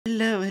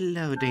Hello,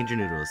 hello, Danger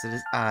Noodles. It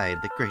is I,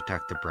 the great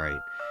Dr.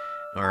 Bright.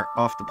 We're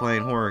off to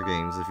playing horror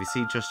games. If you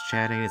see just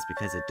chatting, it's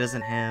because it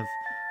doesn't have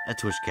a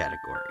Twitch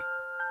category.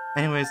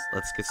 Anyways,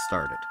 let's get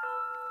started.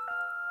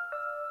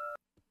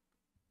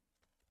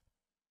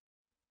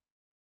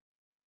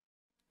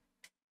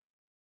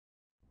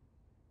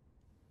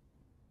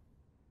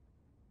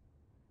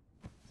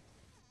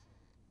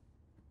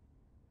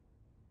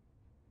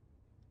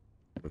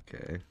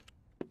 Okay.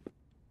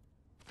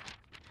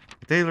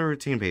 Daily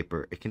routine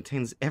paper. It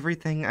contains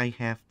everything I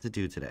have to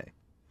do today.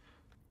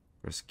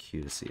 Press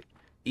Q to see it.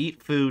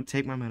 Eat food,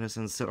 take my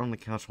medicine, sit on the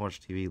couch,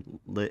 watch TV,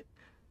 lit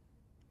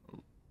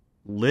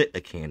a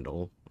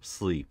candle,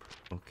 sleep.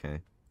 Okay.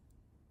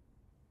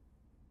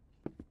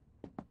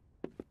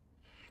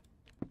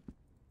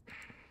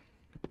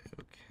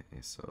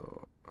 Okay,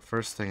 so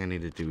first thing I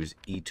need to do is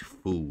eat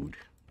food.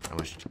 I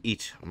must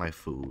eat my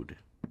food.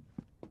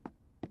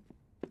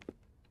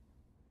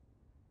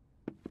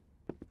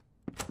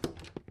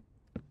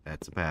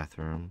 That's a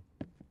bathroom.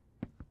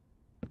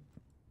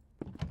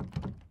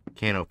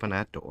 Can't open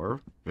that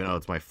door, even though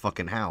it's my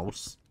fucking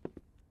house.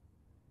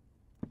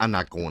 I'm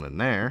not going in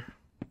there.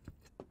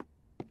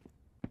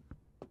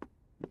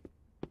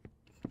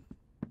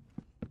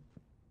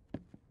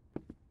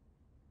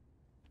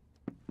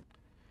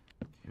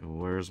 Okay,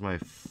 where's my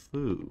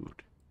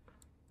food?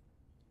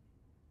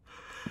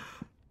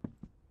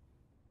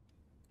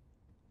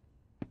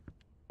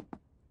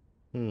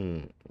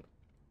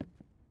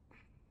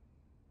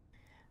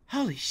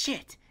 Holy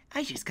shit,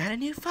 I just got a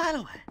new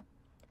follower.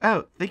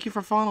 Oh, thank you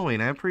for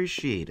following. I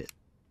appreciate it.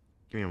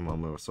 Give me a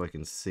moment so I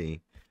can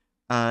see.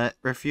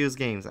 Refuse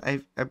Games.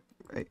 If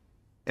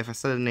I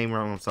said the name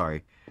wrong, I'm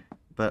sorry.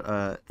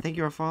 But, thank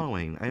you for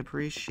following. I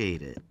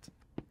appreciate it.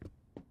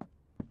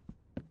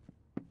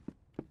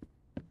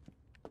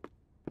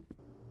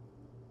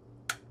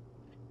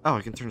 Oh,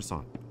 I can turn this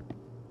on.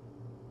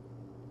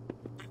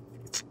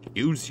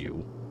 Excuse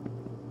you.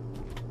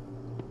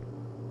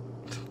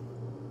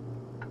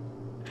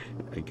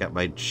 I got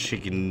my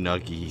chicken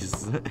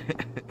nuggies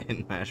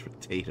and mashed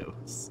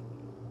potatoes.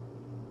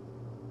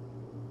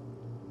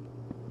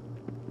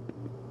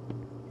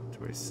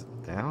 Do I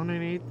sit down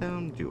and eat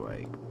them? Do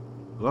I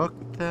cook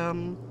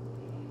them?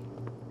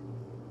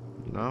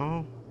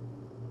 No?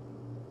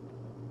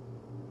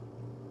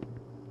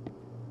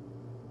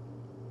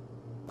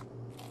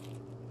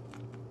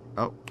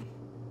 Oh.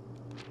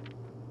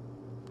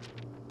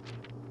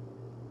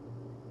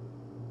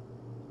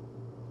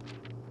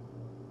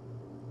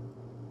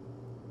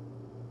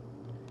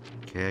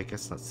 Okay, I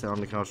guess not sit on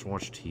the couch and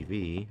watch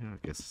TV. I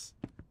guess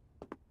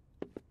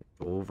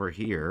go over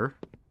here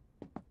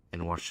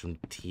and watch some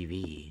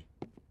TV.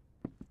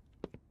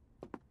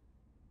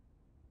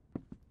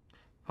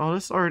 Oh,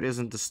 this art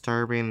isn't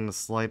disturbing in the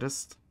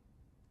slightest.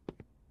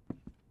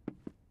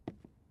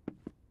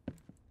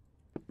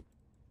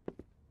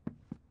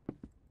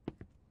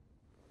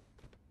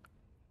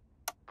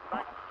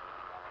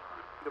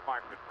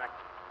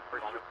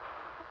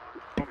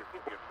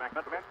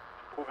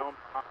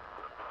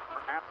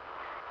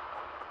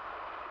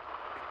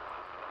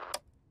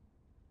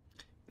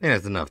 Yeah,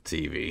 it's enough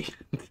TV.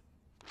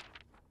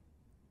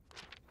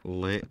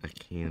 Lit a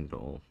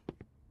candle.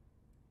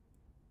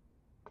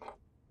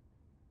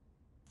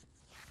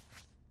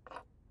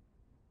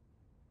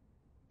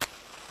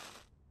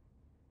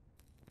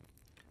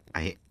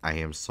 I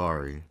am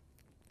sorry.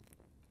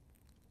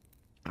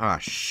 Ah,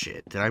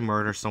 shit. Did I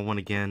murder someone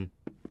again?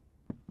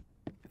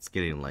 It's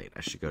getting late. I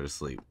should go to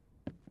sleep.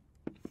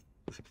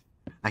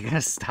 I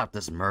gotta stop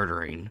this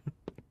murdering.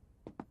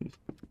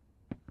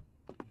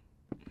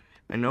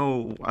 I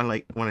know I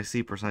like when I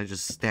see a person, I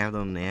just stab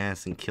them in the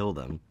ass and kill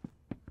them.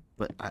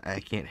 But I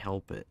can't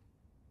help it.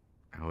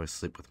 I always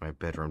sleep with my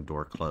bedroom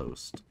door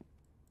closed.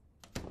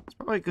 It's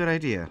probably a good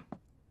idea.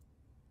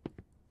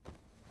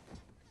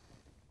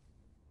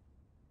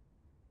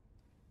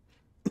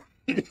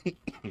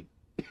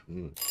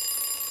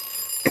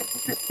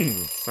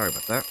 Sorry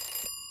about that.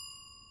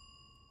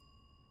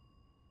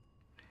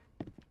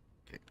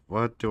 Okay,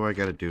 what do I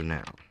gotta do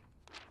now?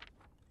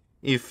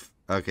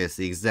 Okay, it's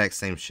the exact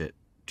same shit.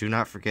 Do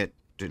not forget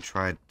to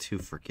try to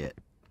forget.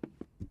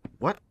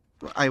 What?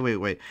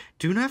 Wait.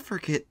 Do not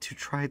forget to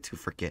try to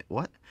forget.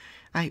 What?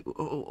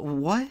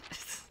 What?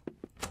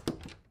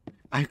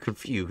 I'm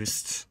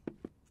confused.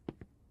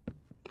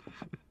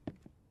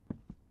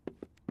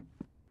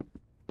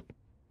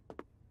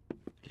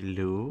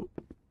 Hello?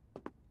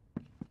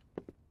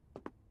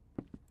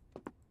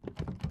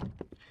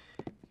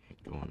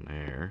 Go in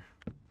there.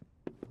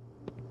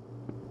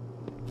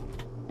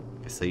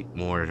 Guess I eat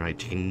more of my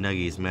chicken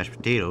nuggets, mashed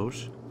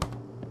potatoes.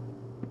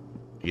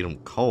 Eat them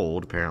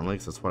cold, apparently,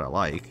 because that's what I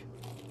like.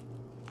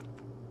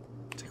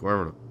 Take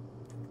whatever the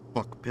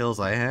fuck pills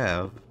I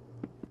have.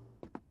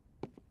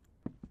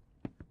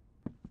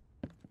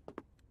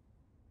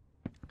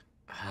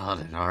 Oh,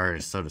 that art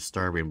is so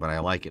disturbing, but I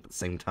like it at the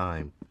same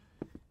time.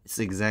 It's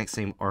the exact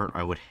same art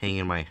I would hang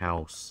in my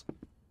house.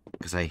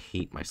 Because I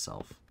hate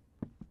myself.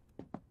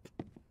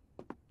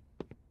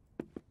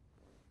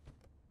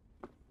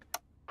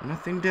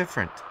 Nothing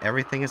different.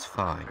 Everything is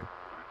fine.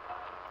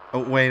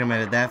 Oh, wait a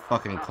minute. That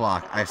fucking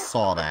clock. I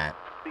saw that.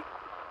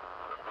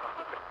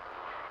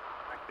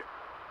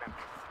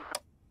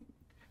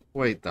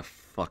 Wait the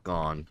fuck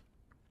on.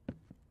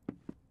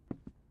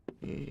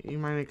 You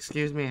might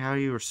excuse me how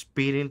you were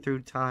speeding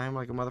through time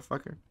like a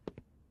motherfucker?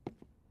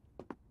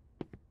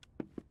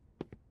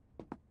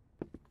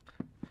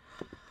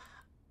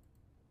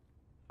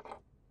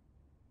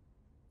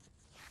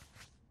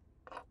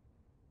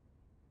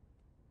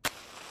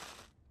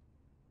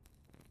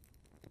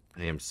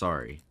 I am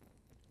sorry.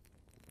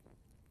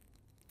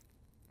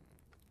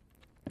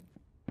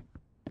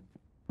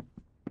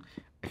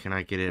 I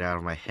cannot get it out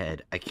of my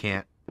head. I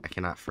cannot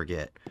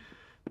forget.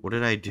 What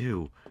did I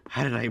do?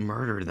 How did I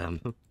murder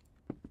them?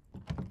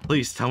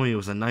 Please tell me it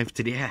was a knife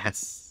to the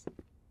ass.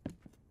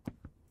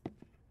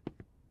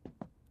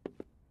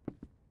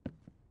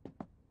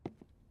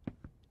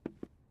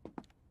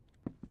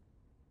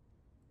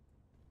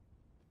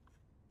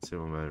 See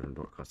what my bedroom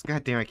door closed.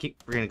 God damn, I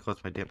keep forgetting to close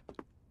my damn.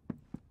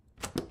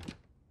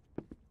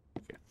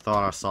 Okay,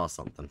 thought I saw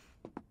something.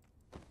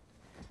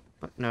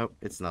 But nope,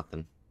 it's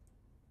nothing.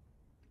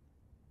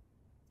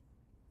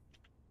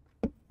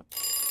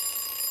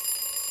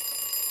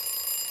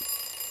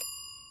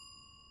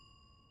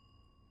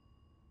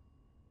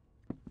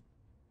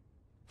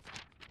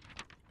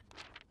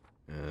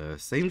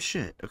 Same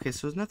shit. Okay,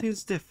 so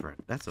nothing's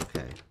different. That's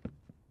okay.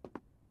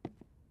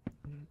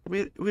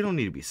 We don't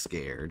need to be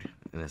scared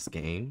in this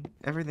game.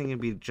 Everything can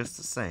be just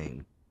the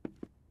same.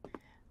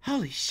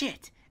 Holy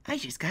shit, I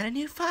just got a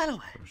new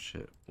follower. Oh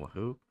shit.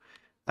 Wahoo.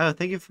 Oh,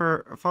 thank you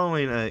for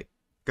following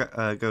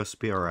Ghost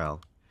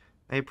BRL.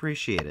 I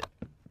appreciate it.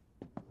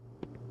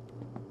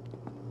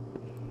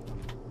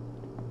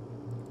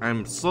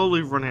 I'm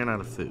slowly running out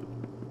of food.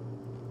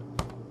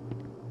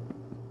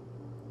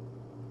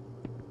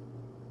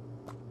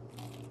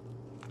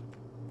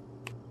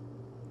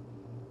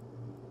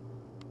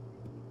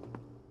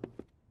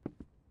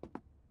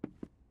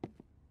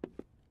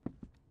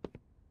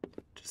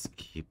 Just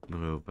keep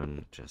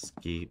moving. Just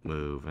keep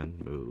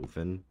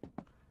moving.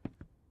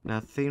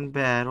 Nothing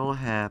bad'll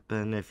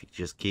happen if you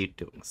just keep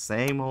doing the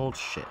same old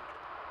shit.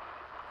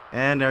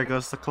 And there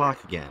goes the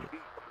clock again.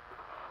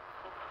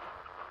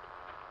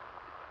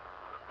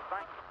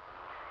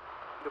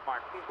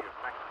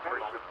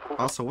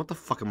 Also, what the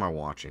fuck am I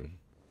watching?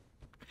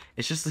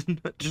 It's just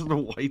just a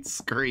white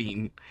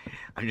screen.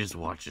 I'm just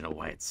watching a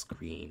white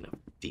screen of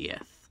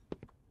death.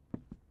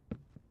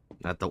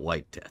 Not the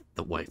white death,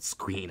 the white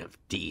screen of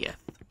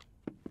death.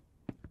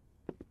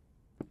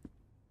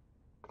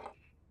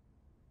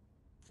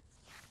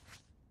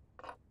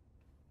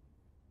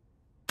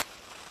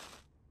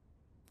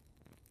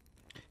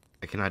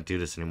 I cannot do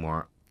this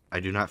anymore. I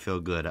do not feel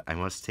good. I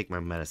must take my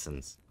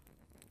medicines.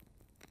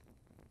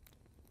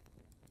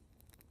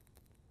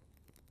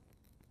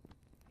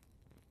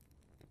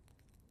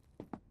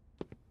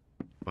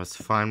 Must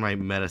find my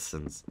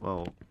medicines.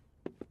 Well,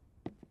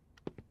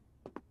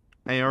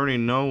 I already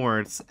know where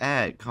it's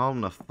at.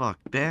 Calm the fuck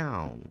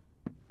down.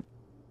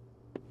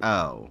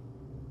 Oh.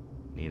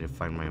 Need to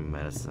find my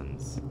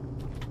medicines.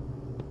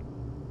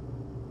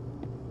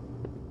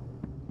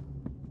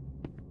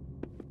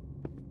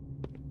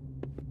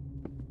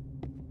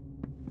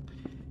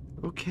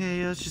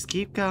 Okay, let's just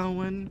keep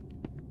going.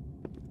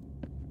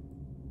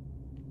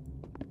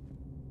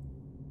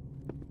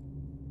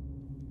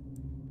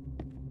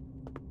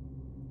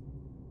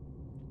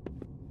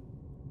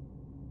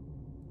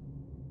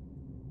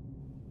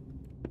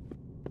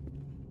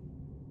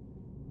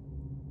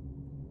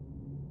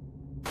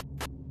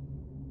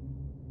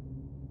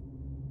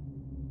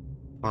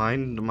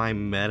 Find my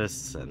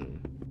medicine.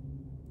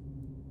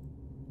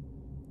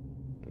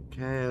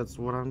 Okay, that's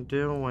what I'm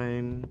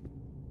doing.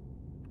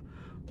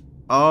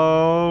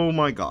 Oh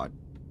my god.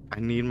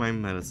 I need my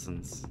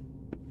medicines.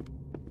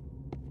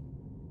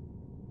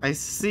 I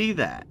see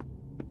that.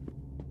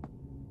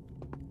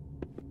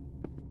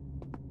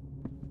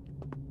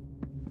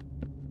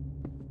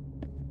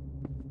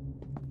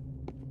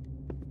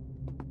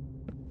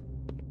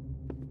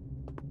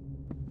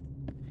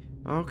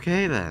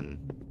 Okay then.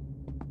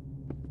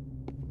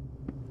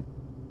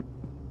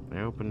 Can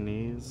I open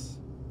these?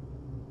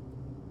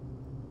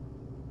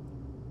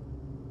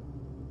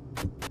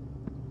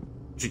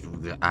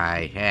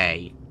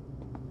 Hey.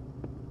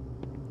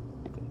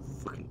 Don't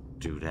fucking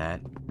do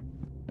that.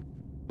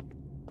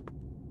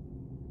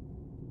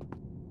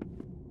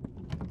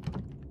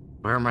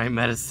 Where are my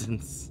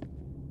medicines?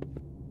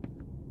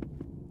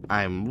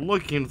 I'm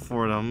looking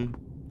for them.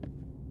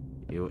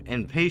 You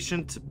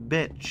impatient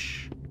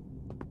bitch.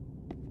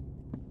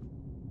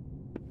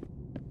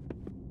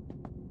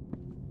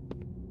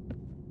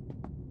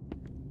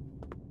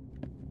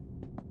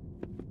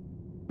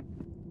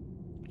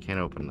 Can't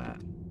open that.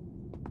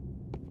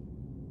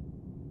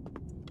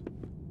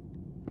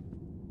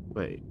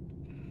 Wait.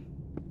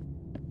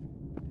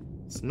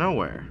 It's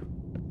nowhere.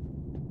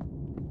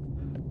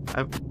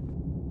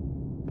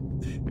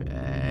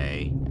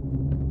 Hey.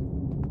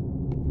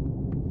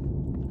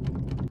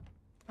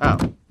 Oh,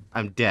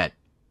 I'm dead.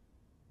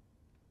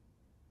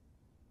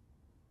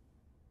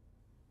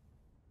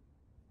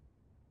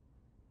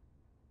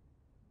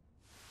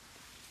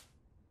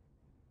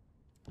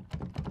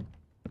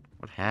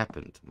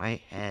 happened to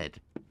my head?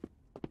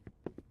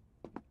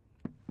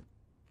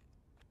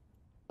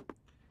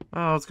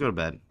 Oh, let's go to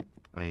bed.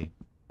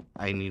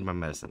 I need my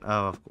medicine.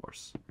 Oh, of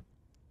course.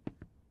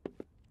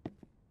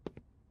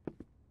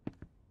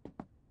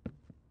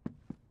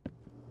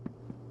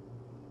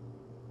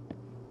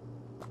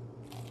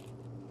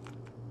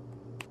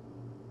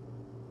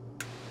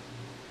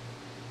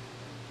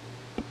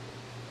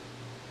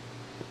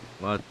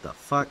 What the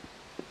fuck?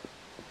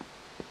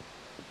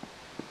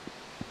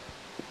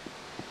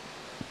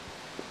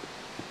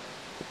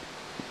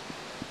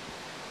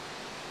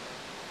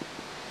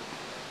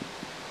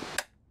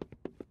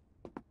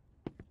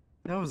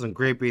 That wasn't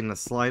creepy in the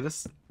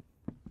slightest.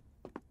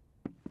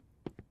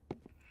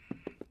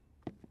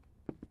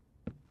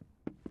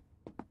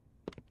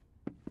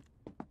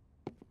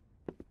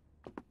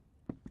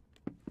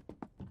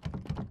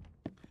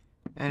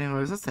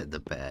 Anyways, let's head to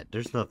bed.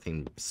 There's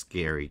nothing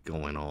scary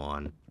going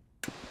on.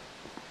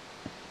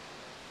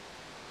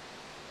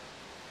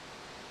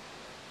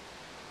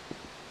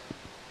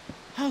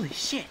 Holy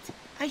shit,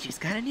 I just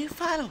got a new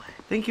follower.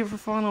 Thank you for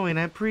following.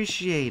 I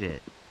appreciate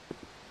it.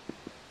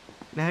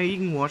 Now you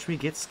can watch me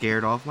get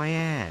scared off my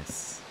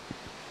ass.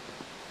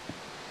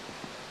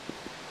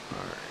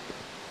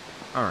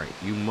 Alright,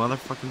 you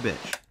motherfucking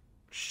bitch.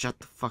 Shut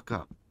the fuck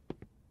up.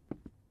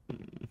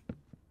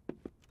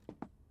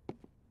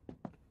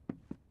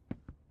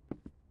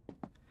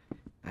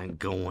 I'm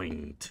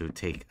going to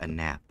take a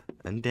nap.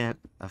 A nap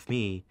of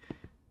me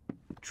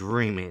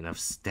dreaming of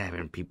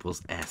stabbing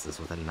people's asses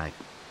with a knife.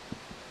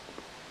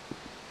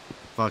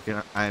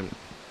 Fucking, I'm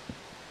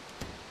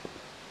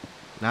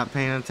not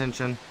paying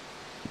attention.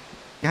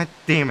 God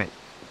damn it.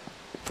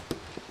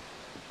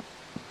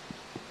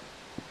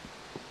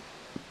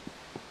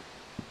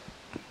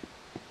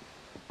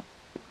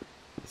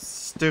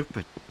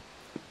 Stupid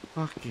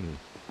fucking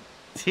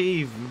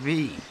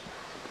TV.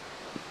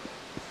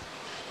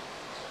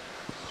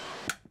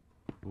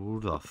 Who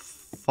the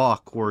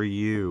fuck were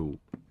you?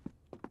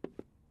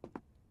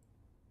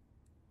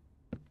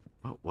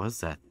 What was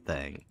that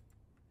thing?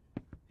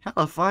 Hell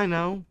if I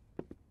know.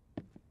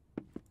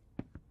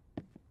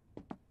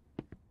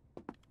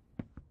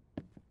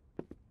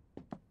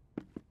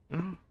 I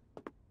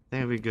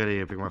think it'd be a good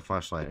idea to pick my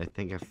flashlight. I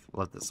think I've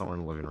left it somewhere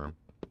in the living room.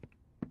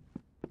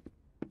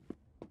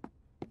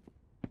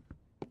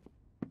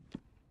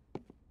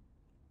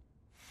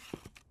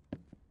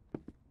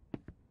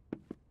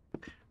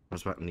 I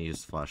was about to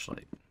use the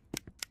flashlight.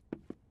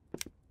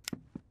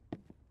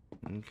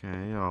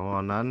 Okay, oh, well,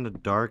 I'm not in the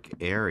dark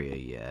area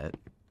yet.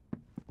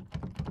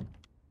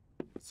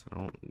 So I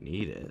don't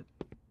need it.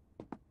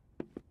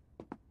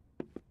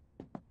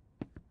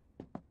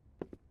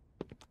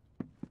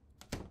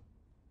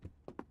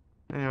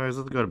 Anyways,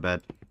 let's go to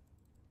bed.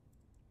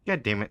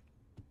 God damn it.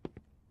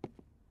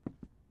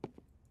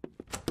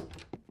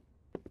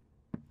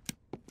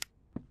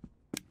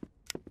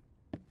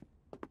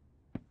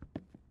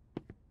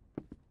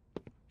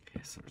 Okay,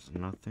 so there's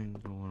nothing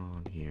going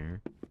on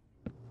here.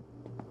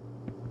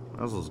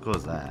 Might as well just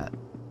close that.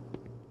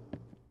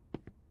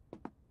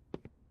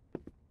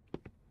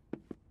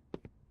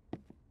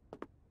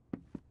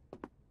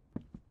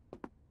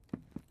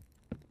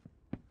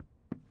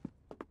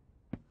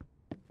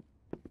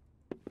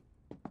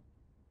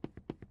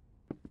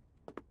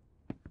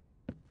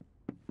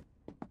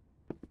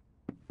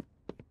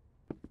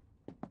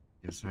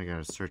 Guess I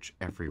gotta search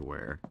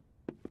everywhere.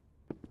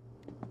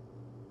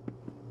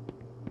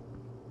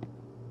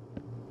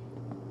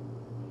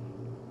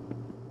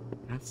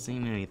 Not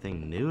seeing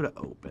anything new to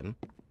open.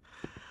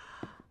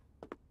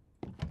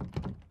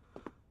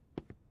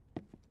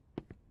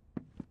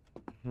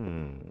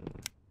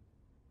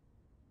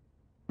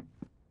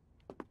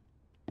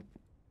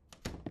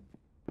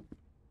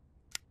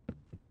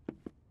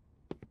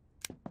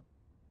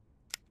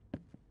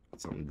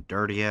 Some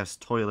dirty ass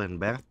toilet and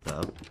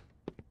bathtub.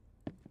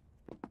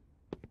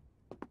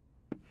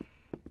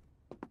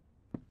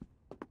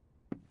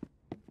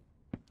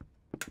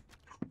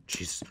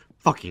 Jesus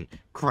fucking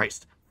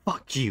Christ.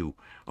 Fuck you.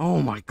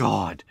 Oh my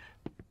god.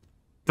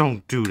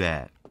 Don't do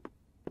that.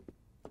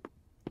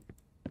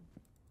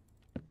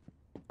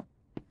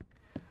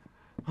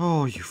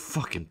 Oh, you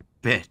fucking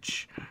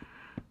bitch.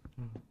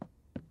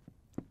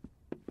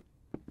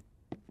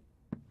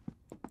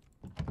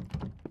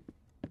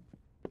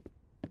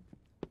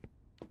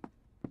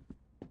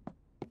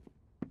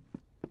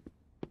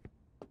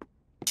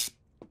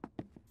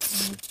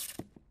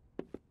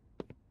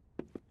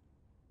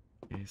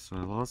 Okay, so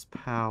I lost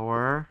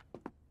power.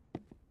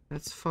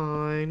 That's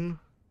fine.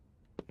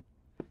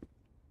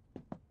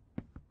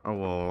 Oh,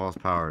 well, I lost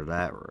power to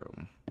that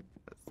room.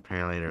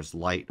 Apparently there's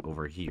light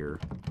over here.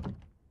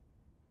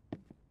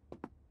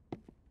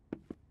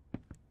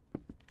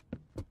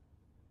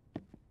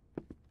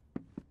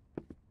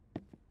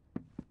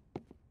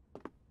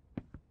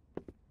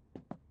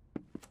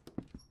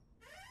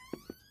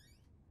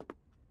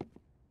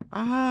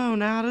 Oh,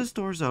 now this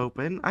door's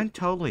open. I'm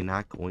totally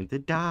not going to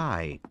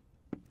die.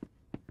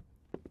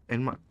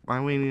 And my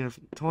waiting is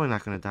totally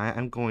not going to die.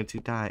 I'm going to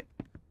die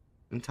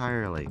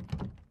entirely.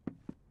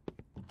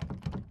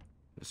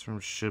 This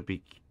room should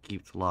be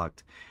kept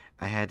locked.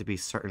 I had to be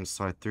certain,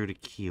 so I threw the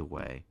key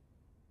away.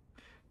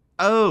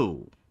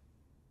 Oh!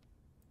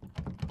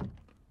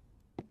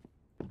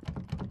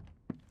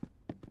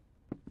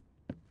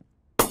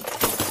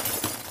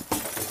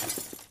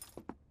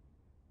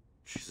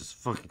 Jesus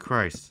fucking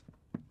Christ.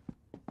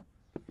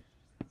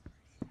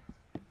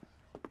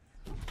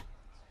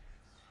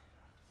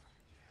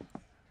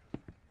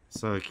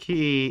 So a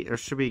key, there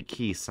should be a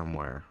key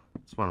somewhere.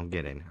 That's what I'm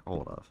getting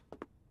hold of.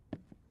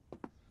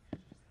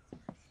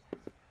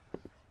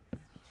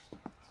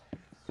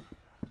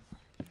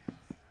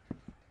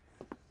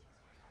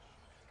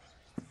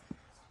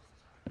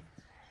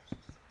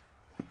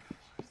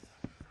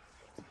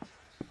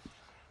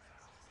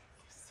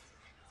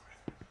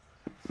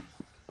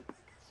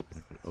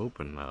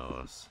 Open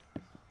those.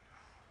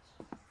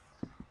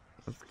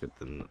 Let's get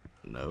the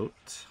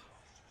note.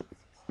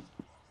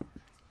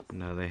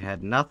 No, they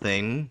had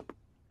nothing.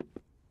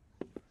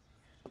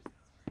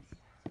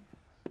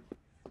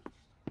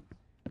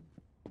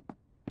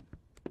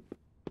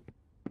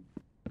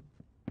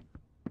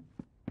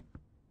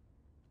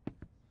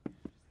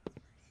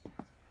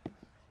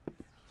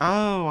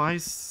 Oh, I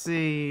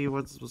see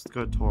what's supposed to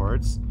go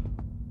towards.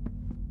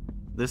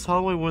 This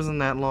hallway wasn't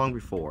that long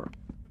before.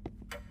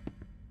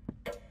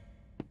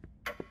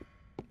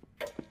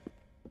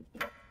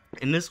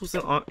 And this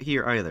wasn't on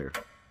here either.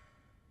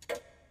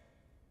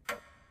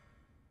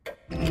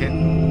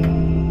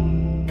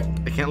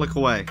 I can't look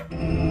away.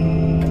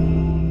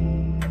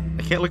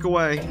 I can't look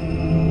away.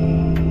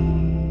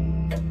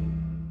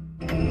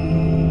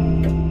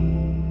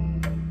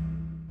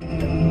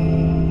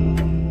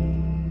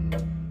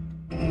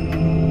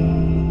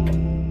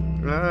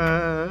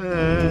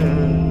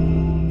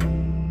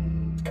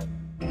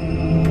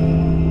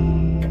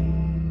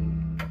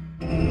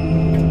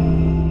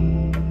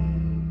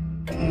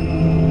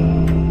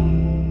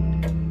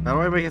 How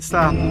do I make it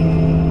stop?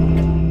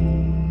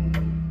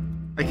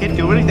 I can't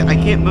do anything. I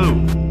can't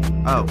move.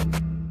 Oh.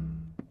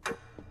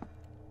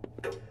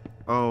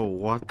 Oh,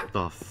 what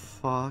the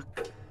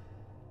fuck?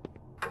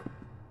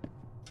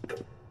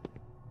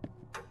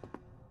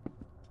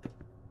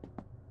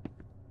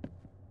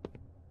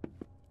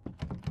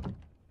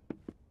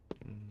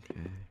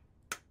 Okay.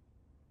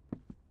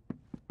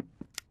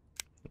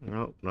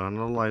 Nope, none of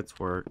the lights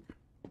work.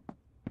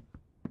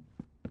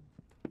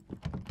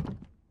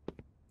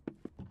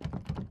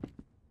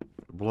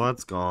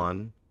 Blood's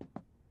gone.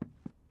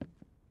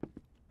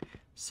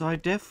 So I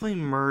definitely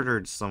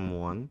murdered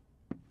someone.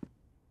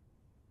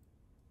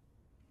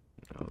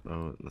 Oh,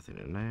 no, nothing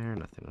in there,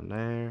 nothing in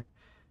there.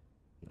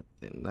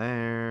 Nothing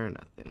there,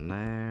 nothing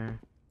there.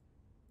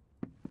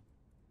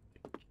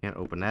 Can't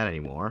open that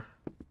anymore.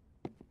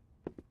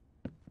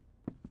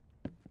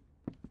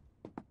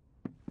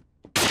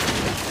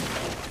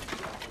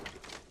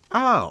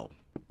 Oh!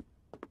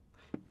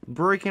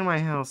 Breaking my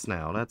house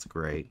now, that's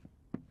great.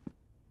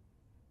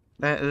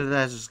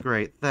 That's just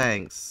great,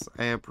 thanks.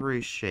 I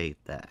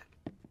appreciate that.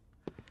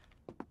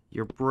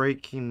 You're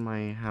breaking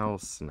my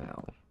house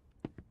now.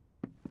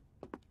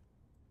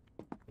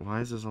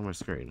 Why is this on my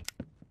screen?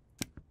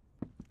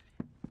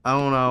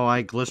 Oh no,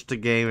 I glitched the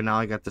game and now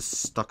I got this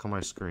stuck on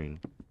my screen.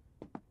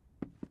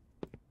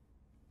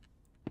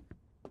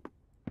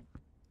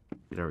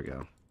 There we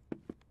go.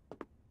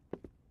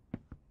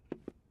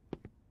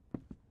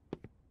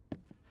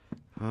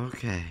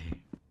 Okay.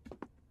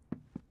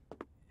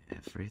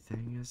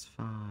 Everything is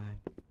fine.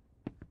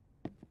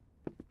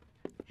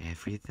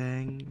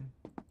 Everything.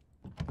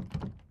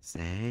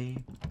 Say.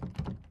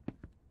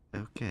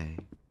 Okay.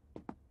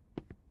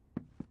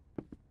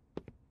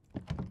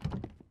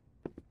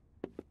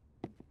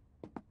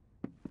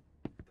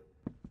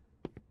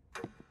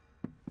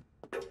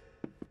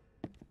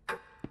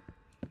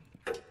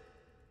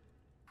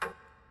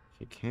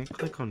 You can't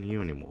click on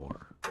you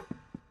anymore.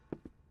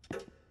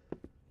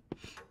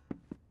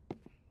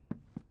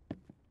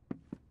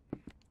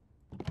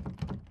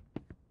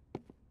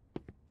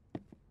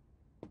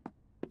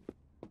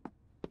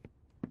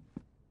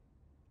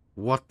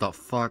 What the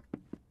fuck?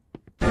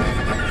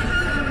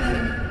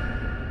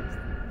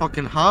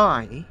 Fucking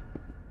high.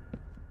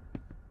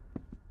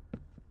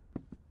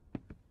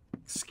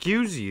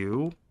 Excuse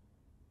you.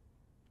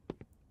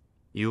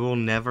 You will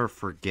never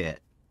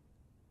forget.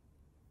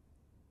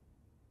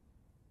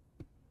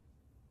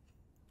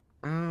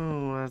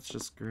 Oh, that's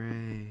just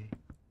great.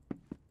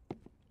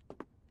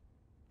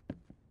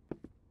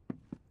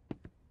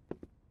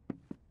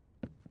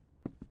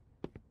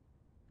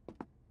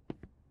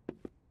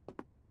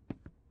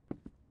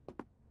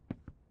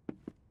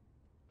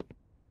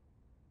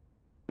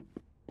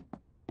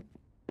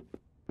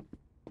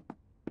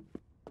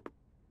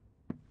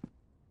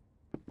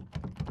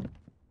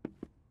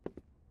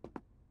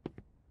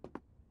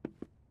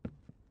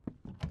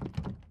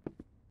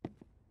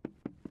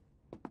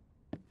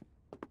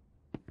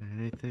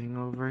 Anything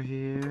over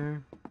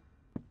here?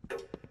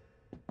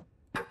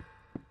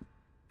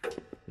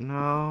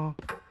 No,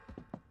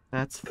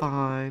 that's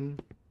fine.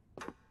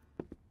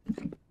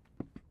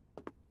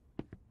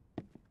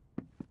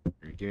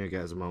 Give me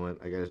guys a moment.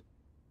 I gotta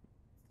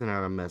Send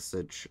out a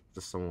message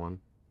to someone.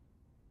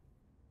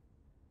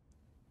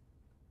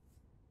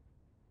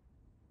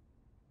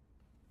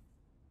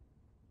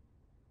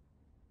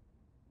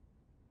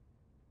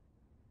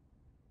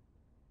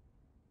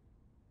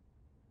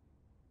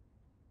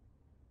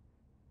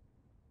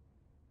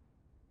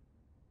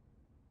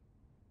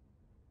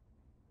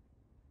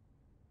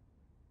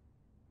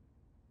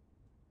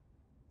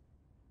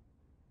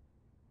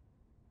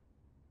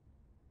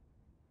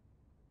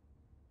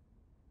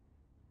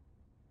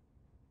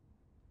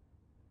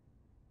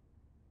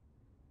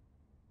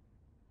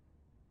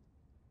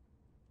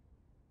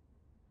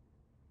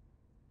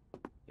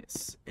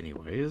 Yes,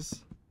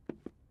 anyways.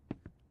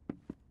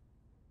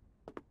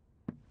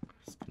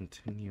 Let's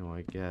continue,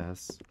 I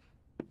guess.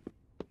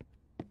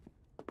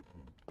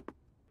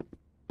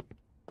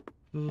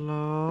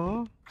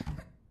 Hello?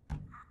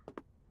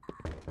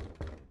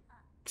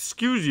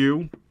 Excuse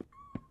you.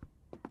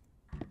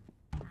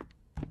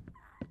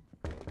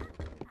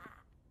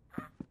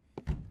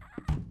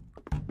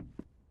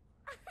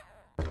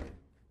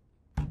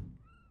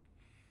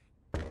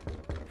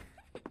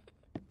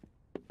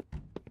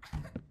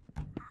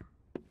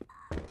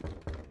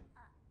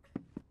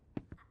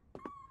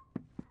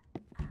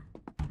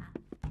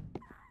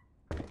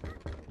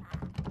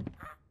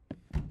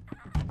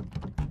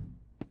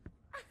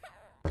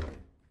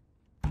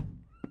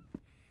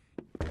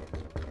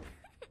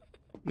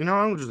 You know,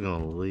 I'm just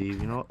gonna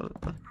leave. You know,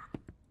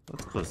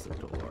 let's close the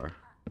door.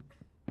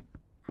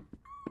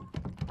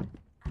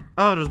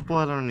 Oh, there's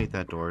blood underneath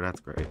that door. That's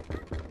great.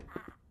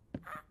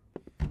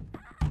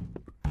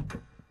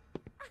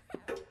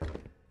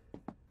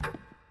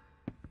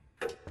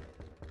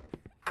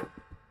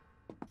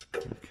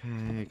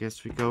 Okay, I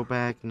guess we go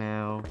back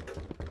now.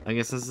 I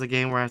guess this is a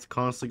game where I have to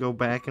constantly go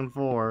back and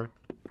forth.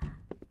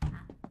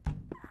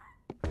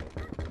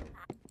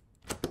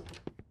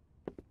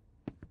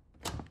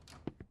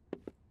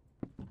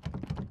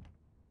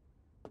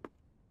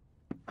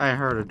 I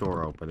heard a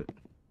door open.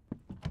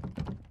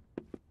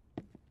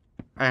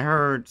 I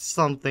heard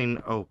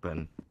something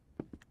open.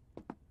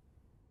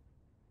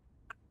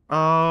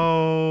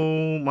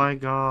 Oh my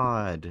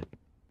god.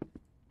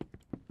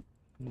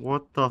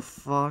 What the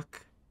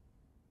fuck?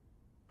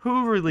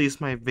 Who released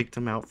my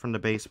victim out from the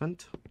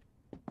basement?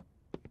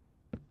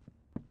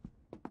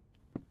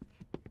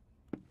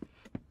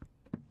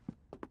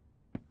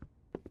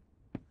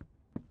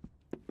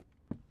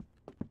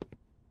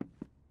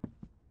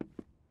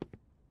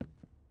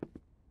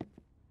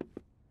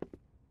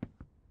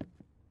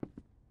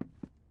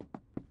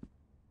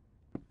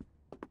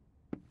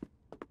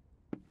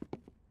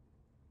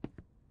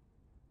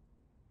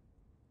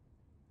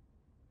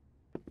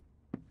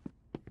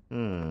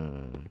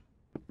 Hmm.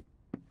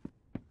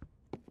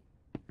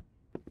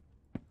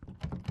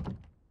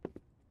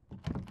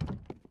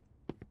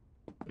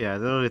 Yeah,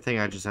 the only thing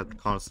I just have to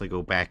constantly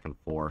go back and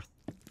forth.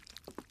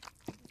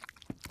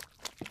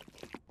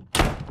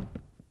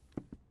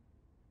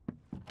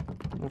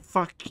 Well,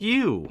 fuck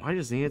you. I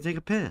just need to take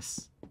a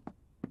piss.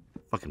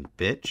 Fucking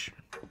bitch.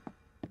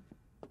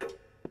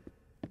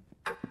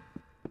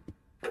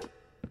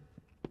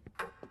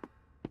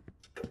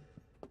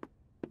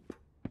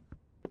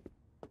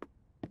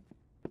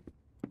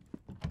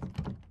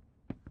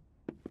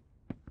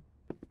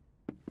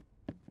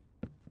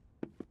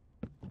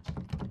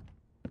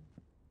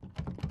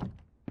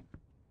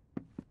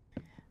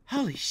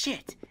 Holy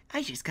shit,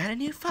 I just got a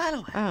new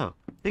follower. Oh,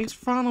 thanks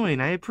for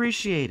following. I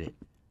appreciate it.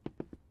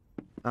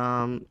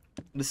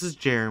 This is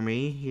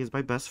Jeremy. He's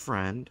my best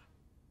friend.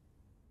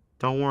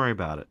 Don't worry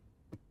about it.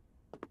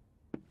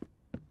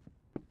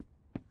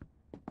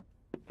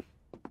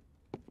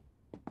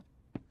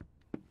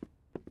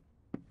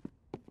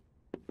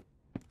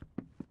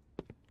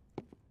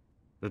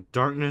 The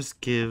darkness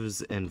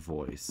gives and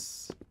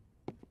voice.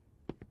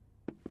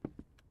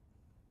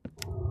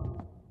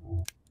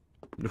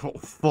 Oh,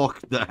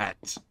 fuck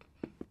that.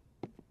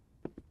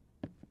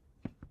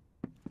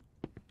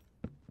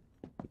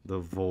 The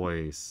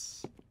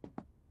voice.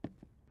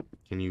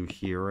 Can you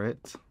hear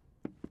it?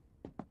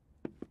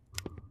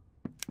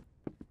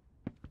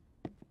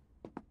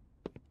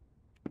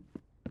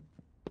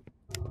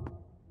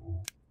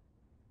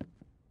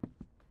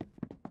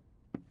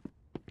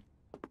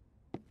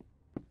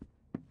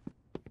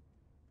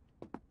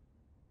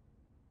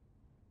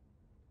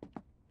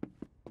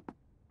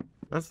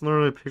 That's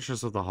literally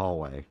pictures of the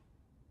hallway.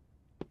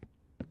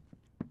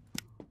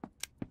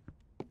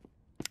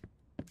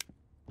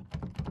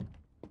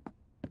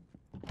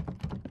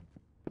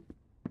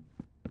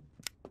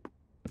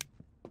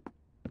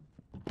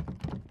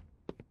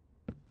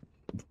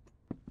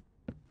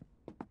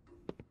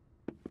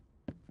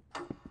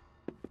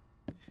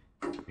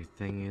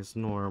 Everything is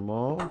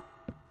normal.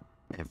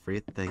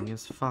 Everything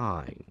is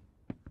fine.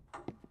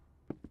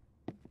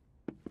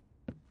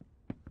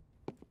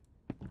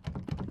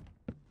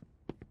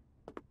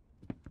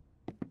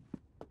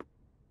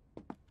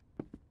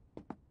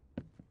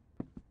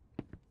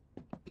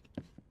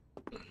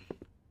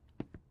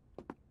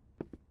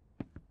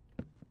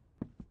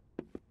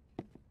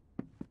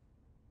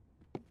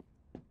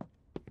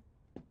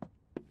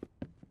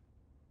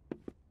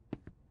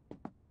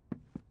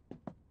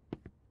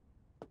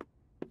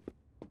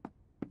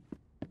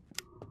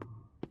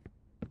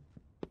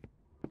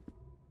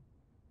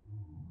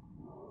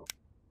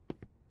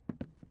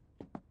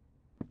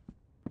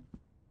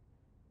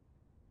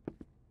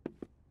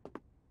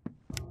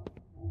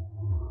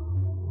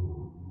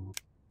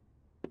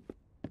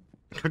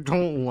 I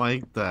don't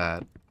like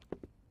that.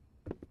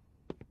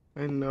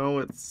 I know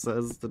it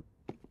says the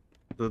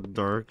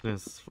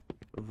darkness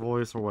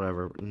voice or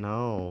whatever, but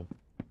no.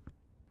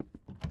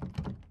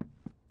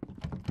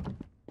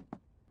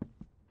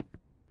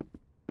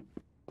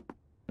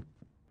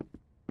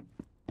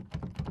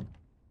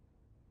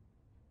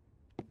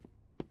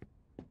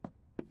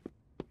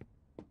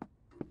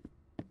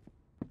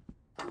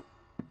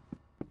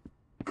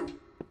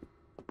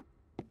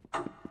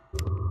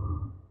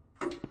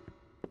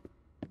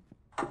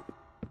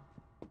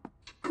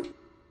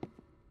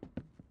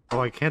 Oh,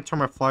 I can't turn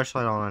my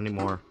flashlight on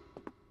anymore.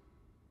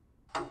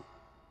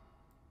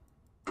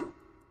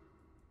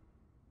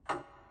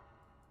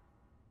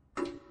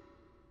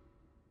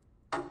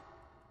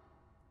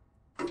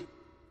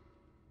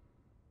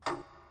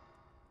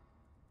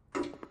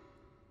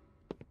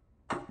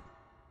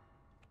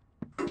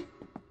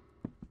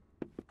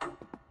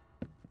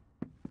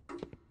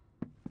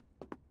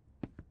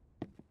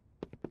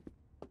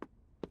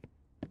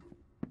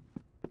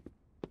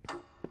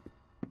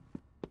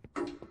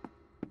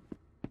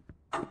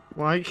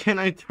 Why can't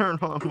I turn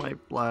on my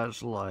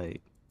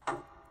flashlight?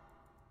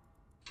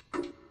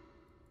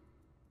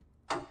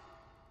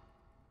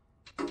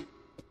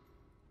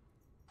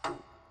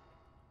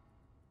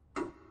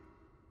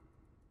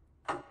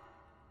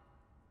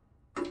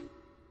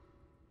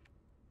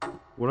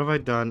 What have I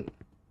done?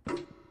 I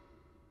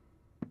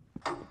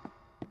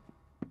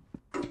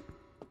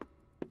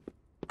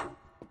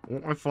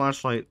want my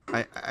flashlight.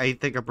 I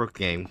think I broke the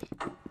game.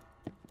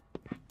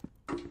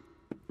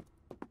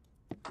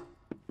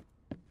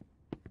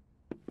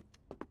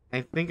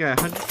 I think I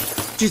had.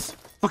 Jesus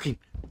fucking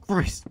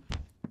Christ!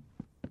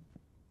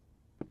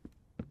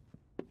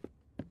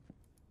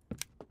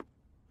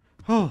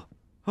 Oh,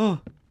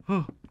 oh,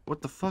 oh!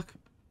 What the fuck?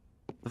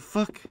 The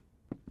fuck?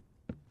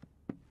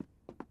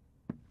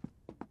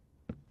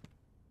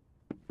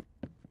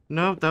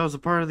 Nope, that was a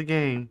part of the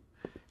game.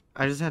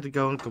 I just had to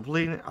go in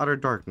complete and utter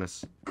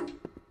darkness.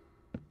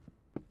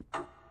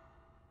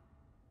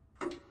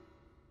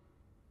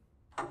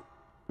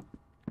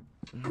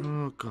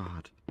 Oh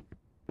God.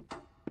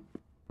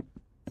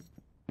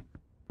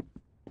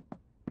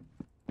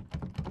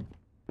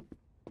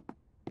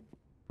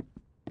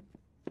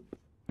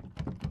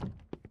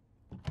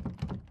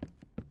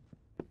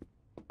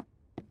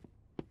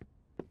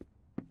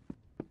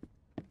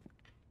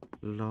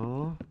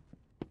 Hello?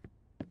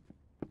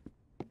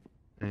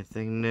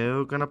 Anything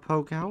new gonna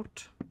poke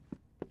out?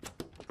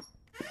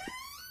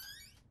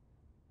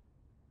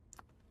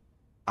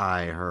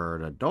 I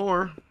heard a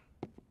door.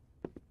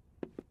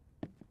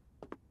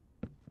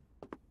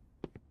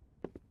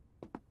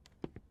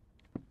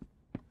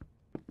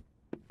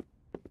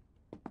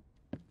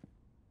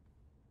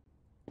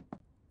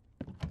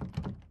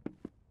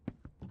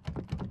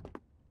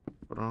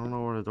 But I don't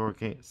know where the door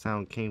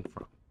sound came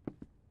from.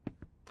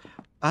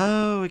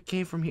 Oh, it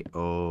came from here.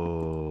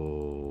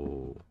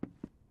 Oh.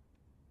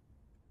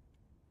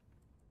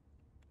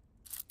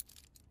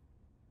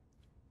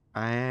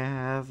 I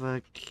have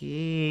a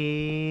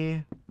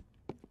key.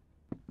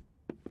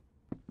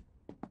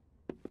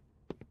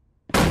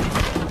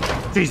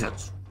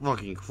 Jesus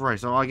fucking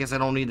Christ. Oh, I guess I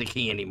don't need the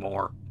key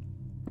anymore.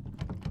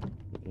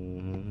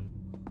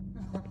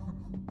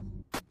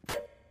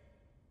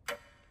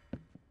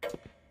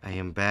 I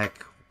am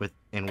back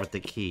with the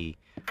key.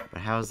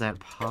 But how is that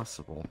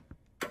possible?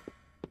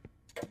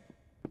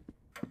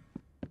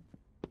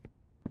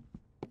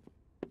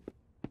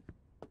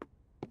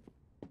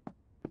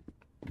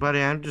 Buddy,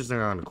 I'm just not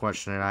gonna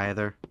question it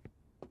either.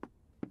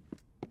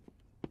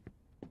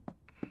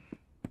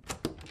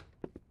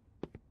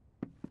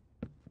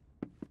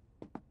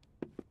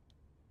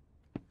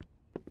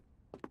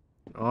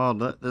 Oh,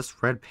 this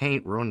red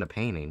paint ruined the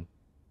painting.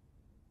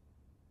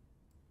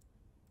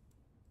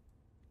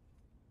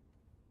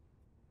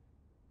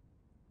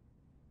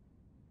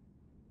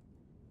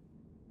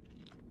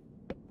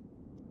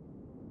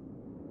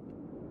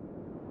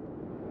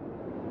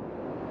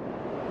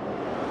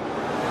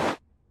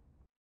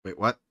 Wait,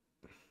 what?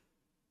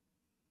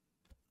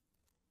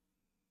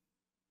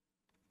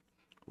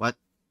 What?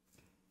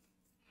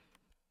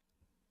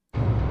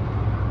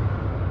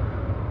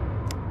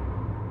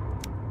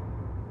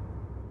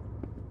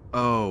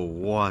 Oh,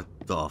 what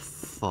the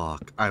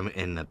fuck? I'm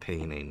in the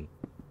painting.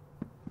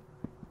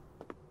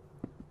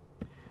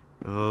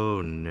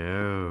 Oh,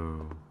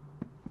 no.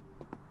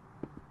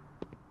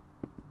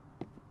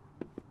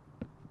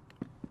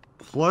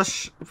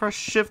 Press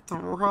shift to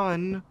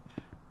run.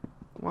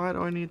 Why do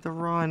I need to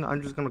run?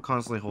 I'm just gonna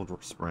constantly hold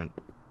sprint.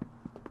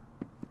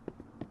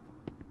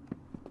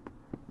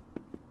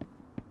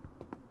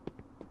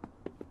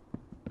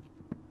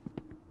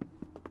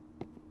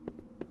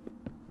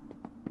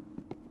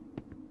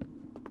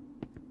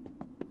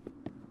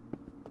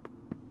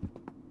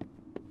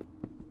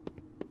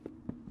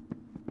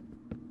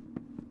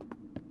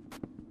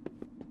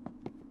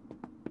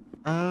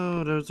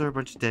 Oh, those are a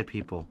bunch of dead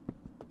people.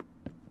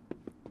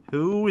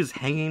 Who is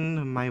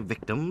hanging my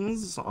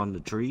victims on the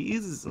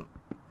trees?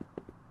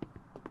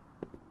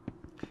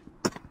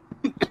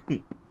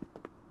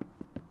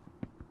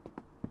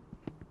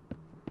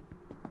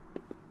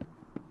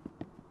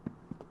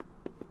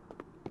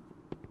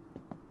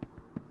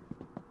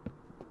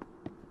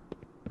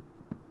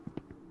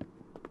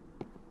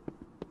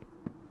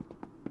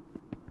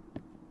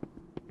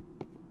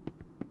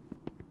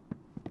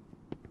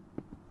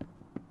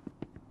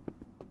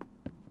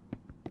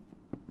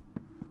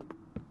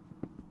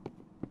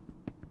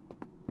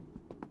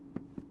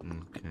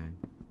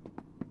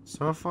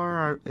 So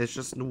far, it's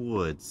just in the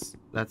woods.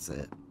 That's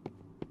it.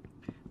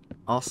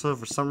 Also,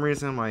 for some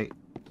reason, my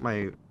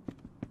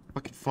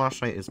fucking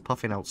flashlight is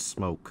puffing out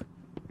smoke.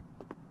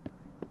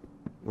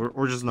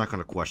 We're just not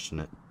gonna question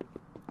it.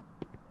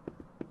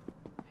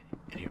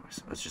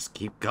 Anyways, let's just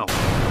keep going.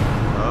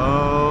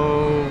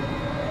 Oh,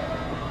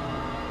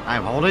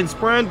 I'm holding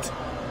sprint.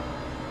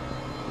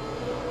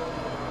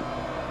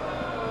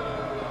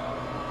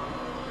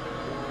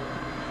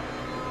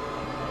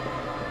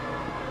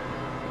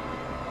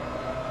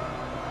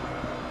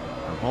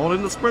 I'm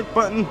holding the sprint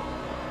button.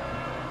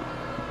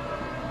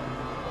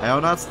 I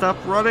will not stop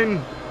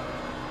running.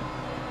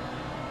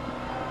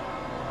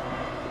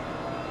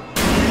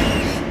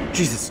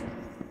 Jesus.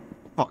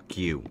 Fuck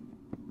you.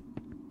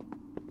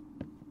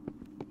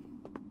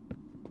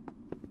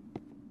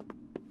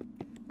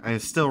 I am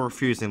still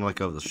refusing to let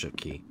go of the ship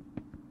key.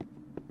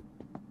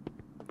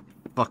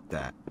 Fuck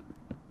that.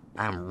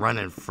 I'm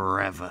running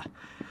forever.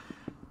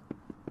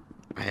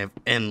 I have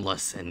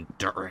endless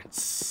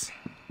endurance.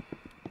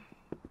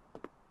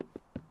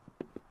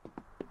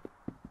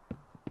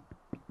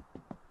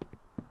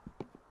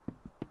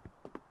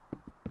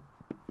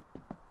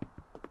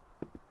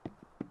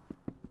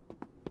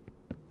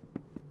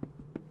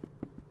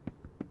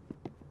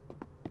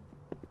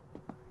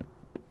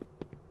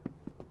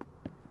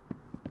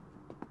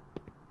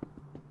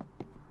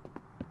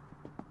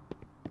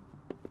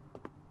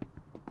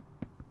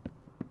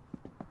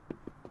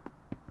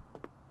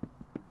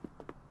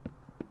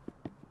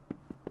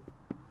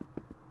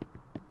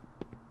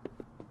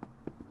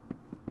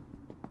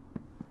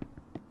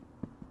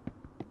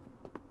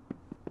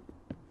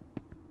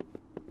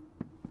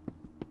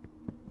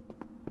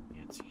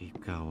 Let's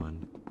keep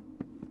going.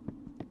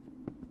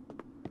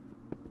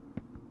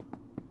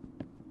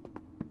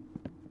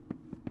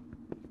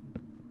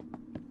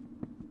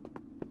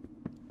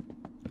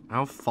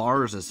 How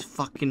far is this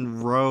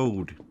fucking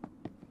road?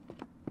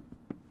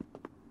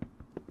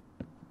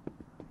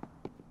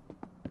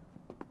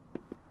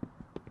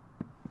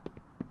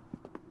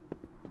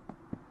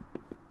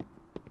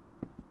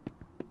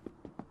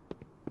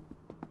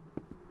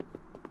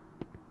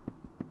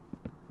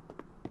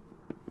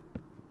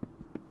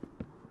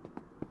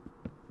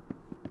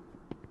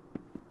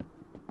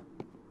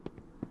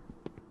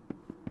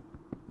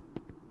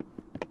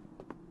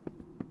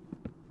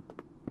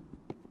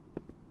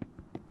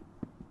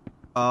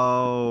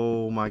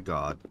 Oh my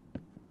god.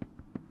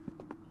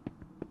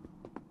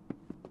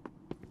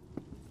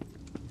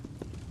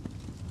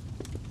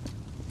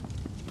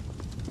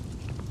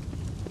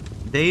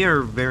 They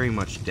are very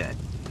much dead.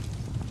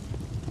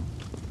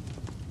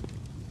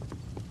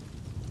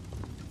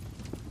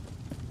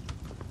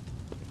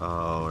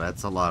 Oh,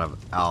 that's a lot of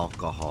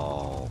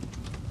alcohol.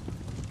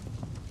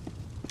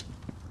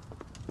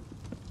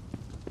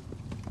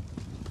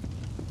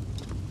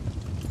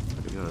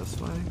 Should we go this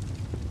way?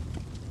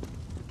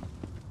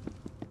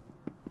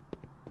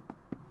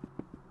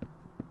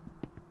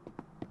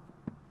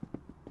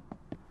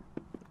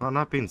 Well, I'm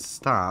not being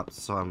stopped,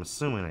 so I'm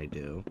assuming I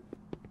do.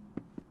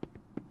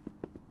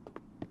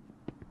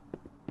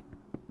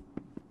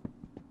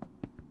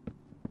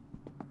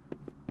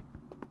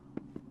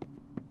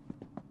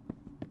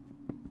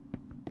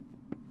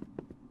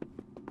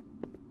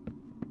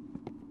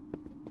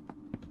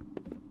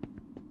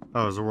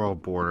 Oh, it was a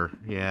world border.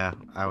 Yeah,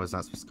 I was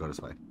not supposed to go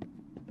this way.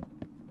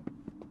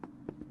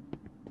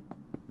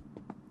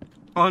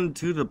 On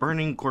to the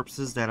burning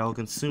corpses that I'll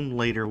consume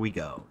later we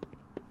go.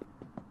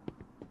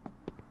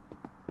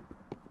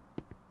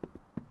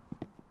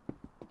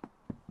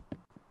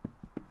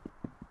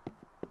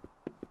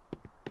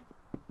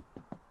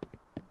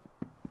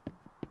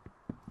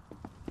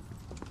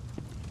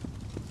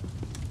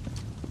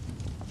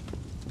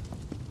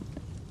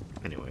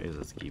 Anyways,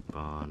 let's keep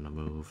on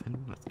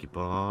moving. Let's keep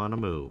on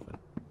moving.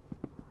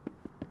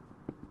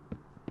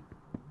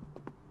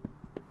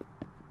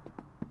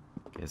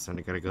 Guess I'm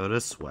gonna go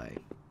this way.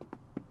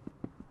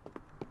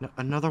 No,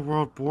 another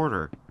world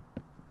border.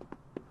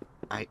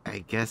 I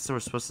guess there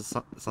was supposed to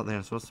something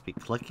I'm supposed to be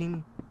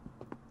clicking.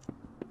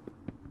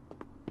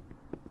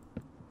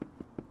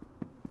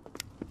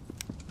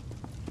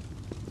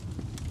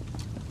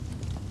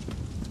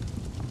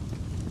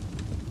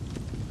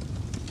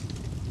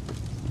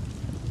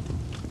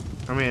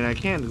 I mean, I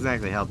can't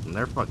exactly help them.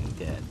 They're fucking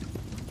dead.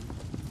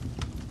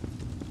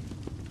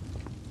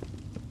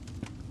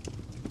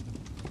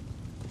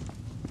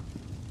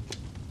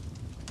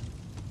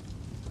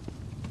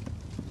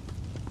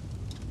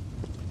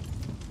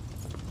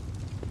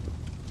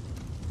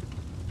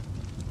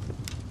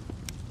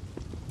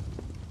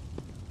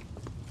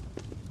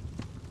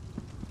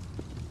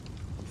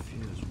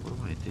 Confused. What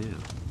do I do?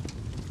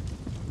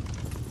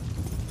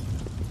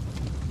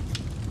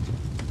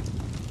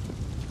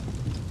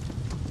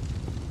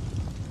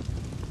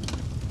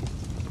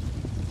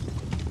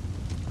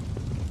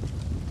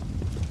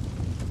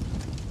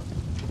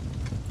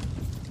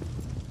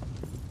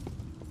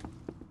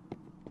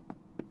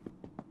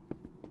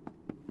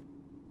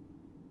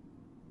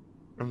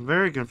 I'm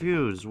very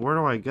confused. Where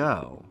do I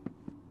go?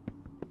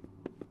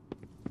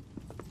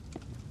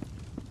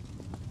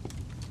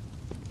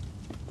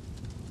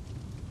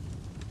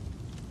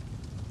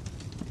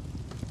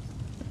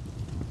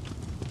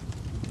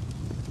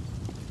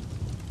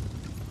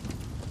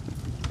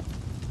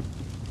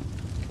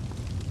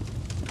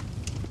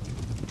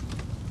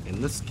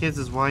 And this, kids,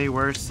 is why you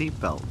wear a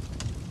seatbelt.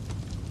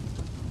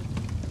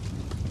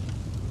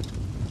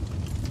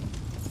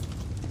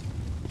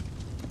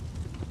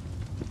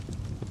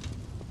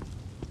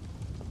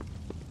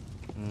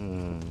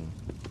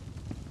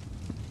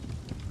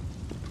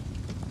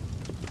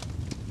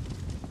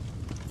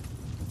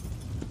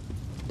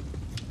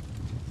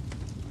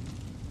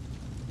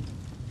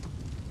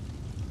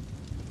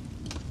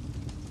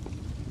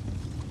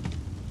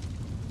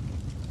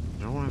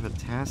 I don't have a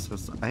task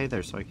list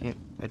either, so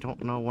I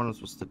don't know what I'm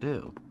supposed to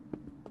do.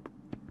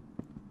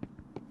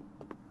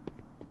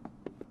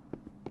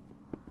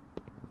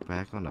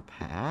 Back on the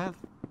path?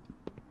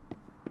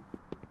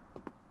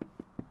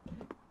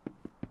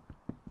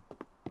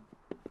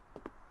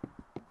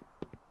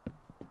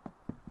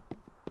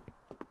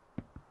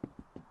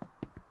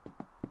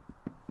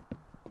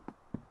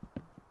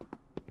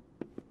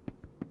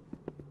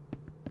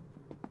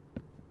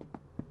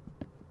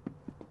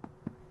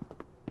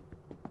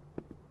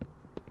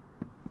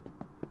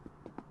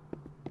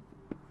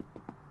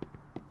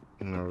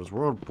 And there's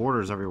world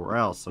borders everywhere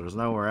else, so there's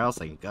nowhere else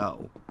I can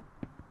go.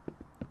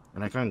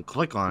 And I couldn't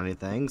click on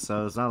anything,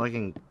 so it's not like I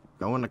can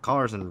go into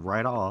cars and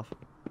ride off.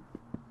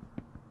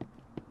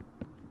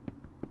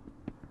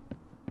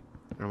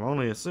 I'm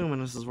only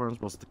assuming this is where I'm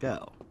supposed to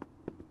go.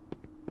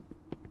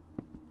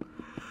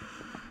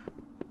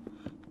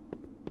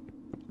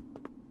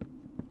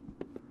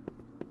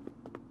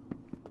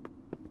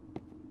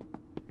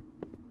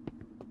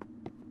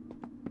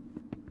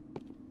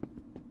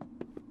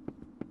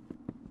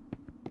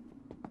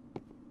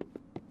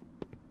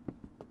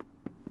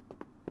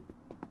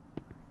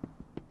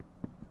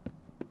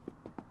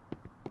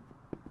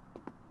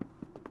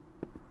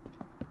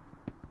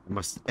 I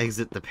must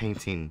exit the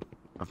painting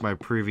of my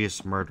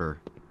previous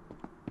murder.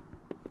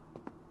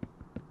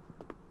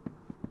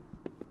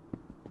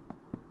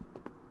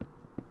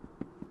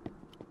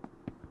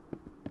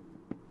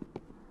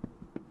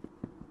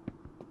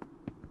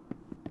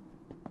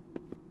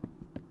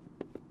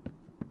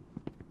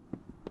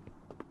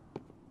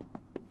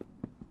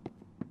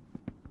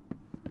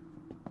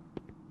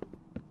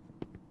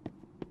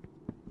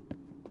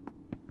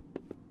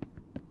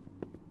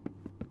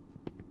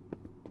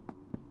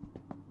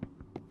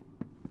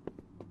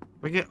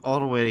 If I get all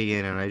the way to the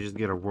end and I just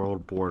get a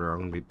world border, I'm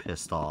gonna be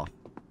pissed off.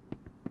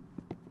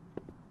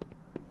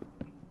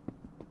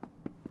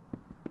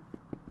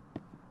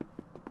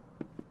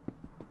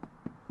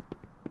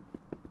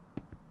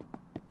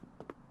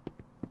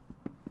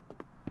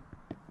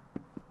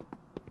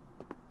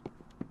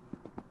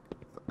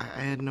 I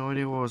had no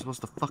idea what I was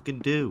supposed to fucking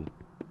do.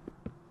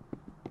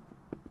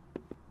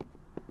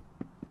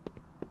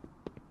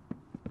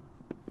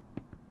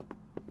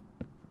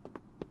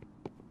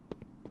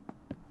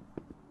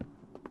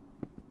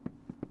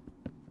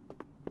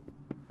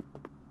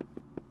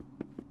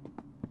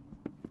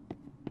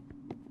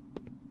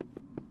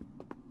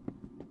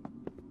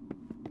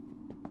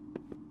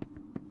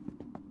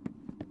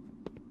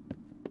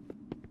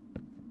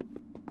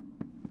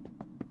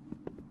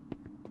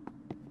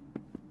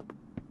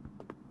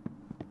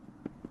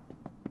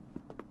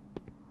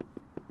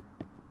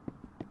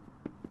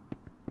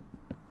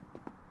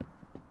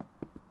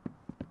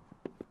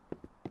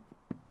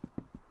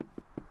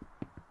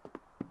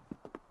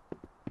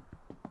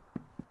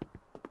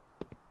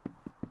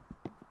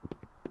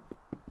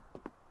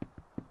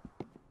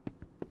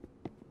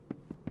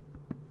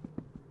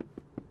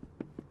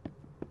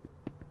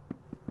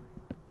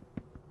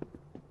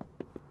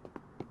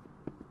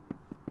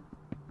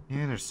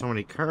 Man, there's so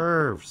many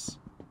curves.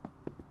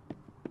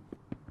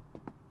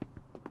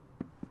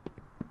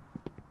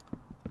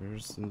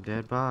 There's some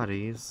dead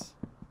bodies.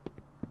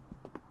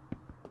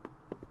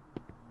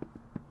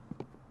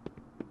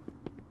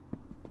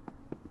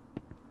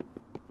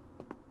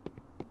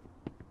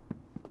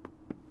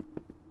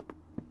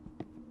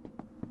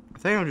 I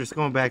think I'm just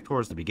going back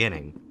towards the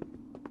beginning.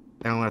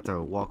 I don't have to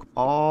walk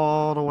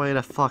all the way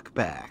the fuck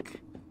back.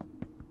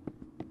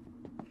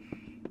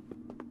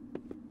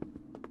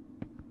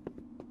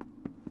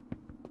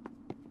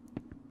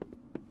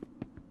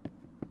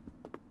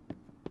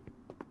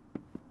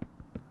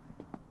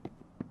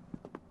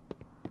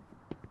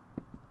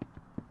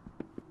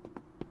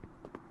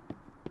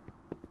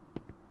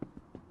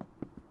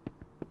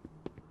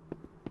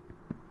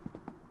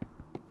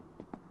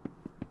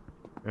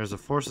 There's a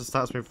force that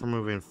stops me from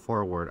moving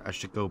forward. I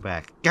should go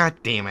back. God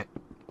damn it.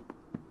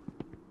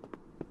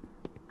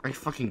 I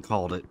fucking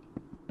called it.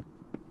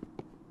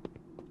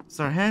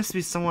 So it has to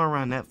be somewhere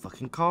around that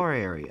fucking car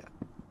area.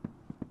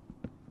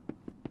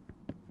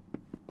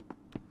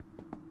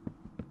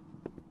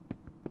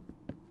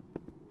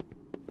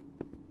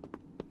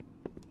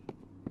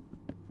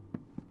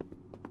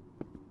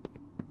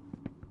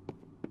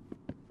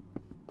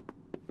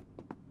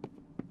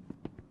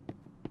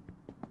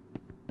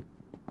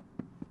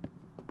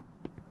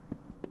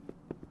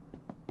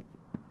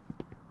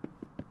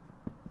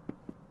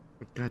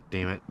 God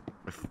damn it.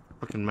 My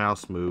fucking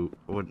mouse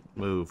wouldn't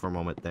move for a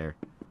moment there.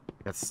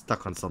 Got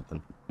stuck on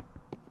something.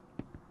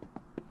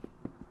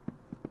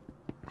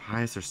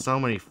 Why is there so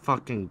many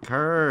fucking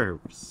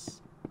curves?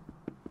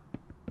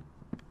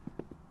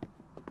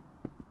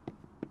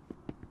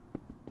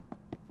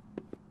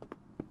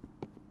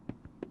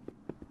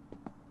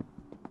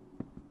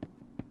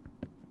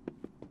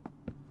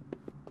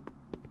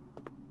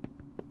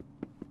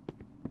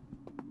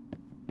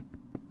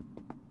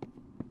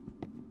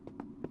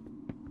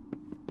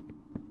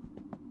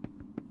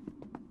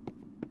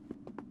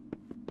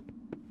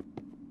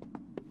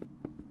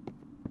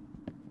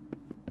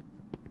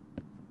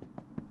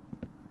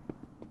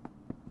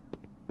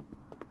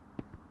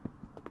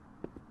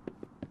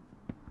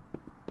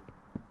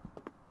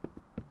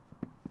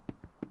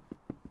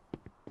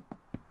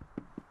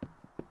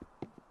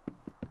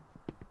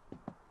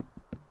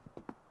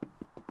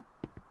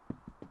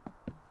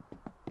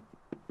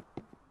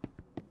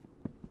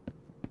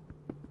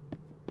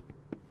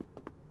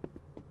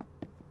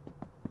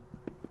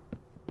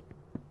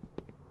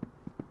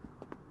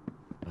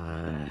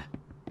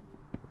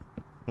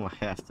 What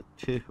I have to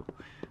do?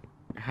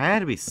 There had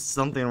to be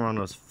something around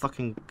those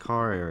fucking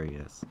car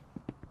areas.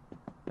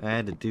 I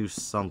had to do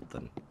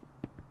something.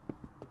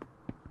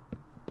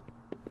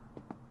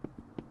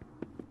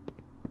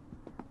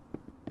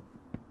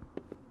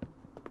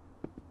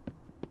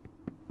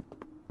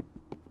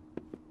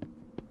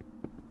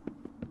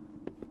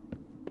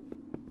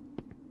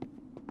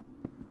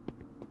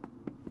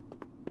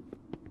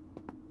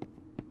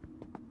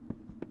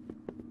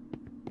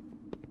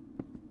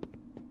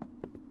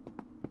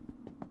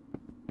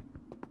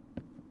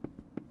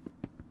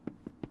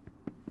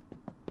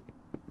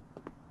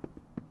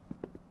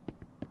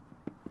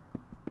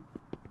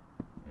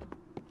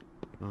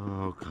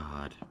 Oh,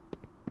 God.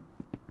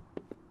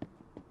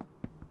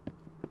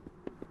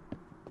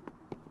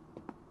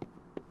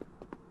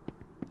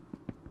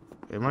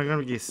 Am I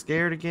gonna get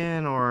scared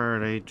again, or are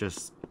they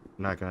just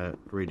not gonna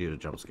redo the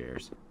jump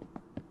scares?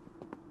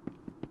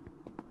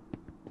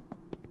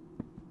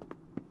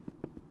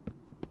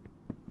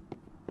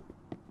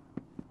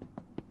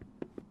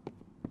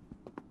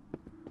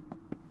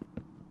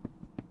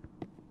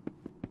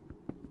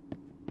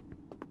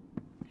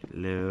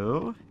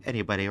 Hello?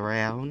 Anybody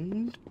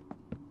around?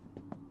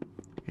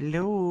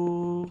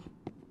 Hello?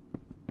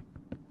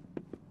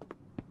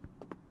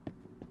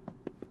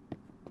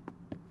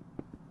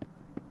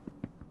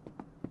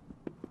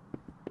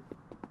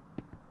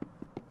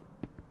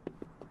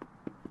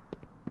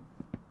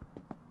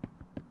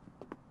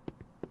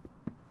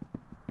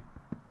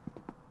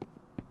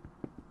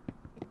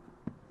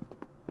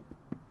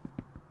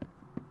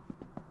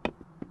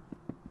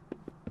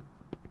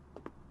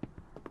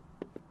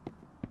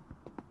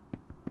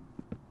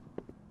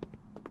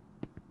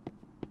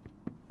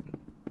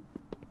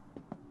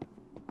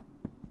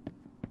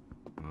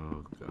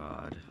 Oh,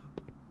 God.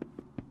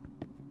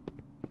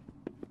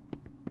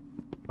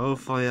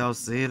 Hopefully I'll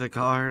see the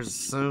cars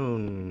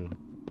soon.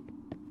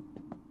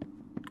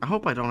 I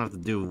hope I don't have to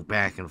do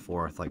back and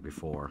forth like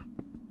before.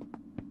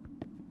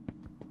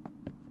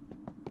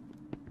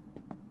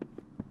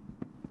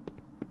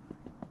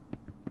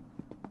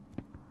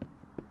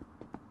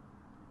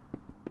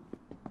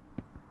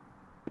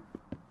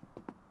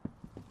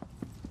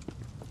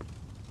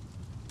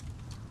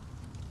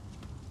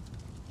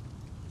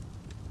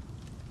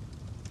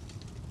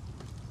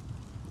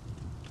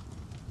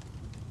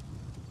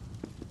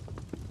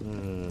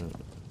 Hmm.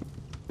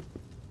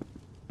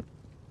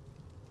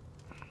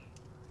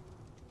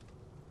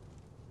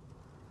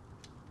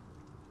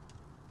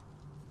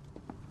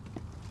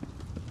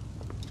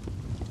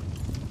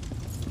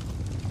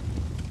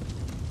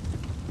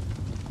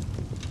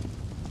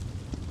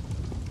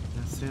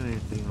 Not seeing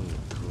anything on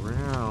the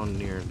ground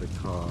near the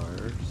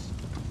cars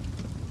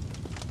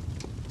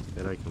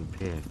that I can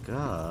pick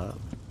up.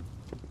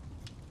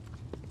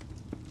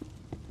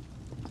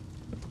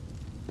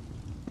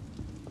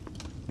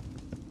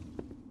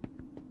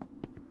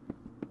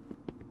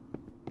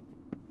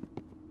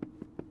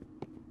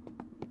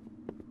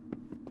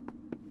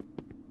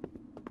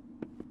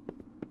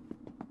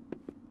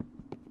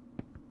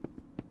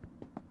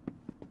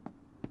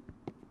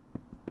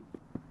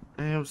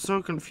 I am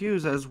so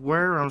confused as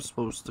where I'm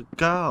supposed to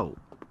go.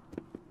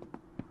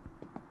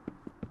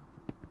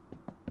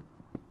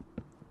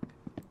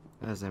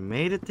 As I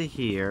made it to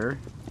here.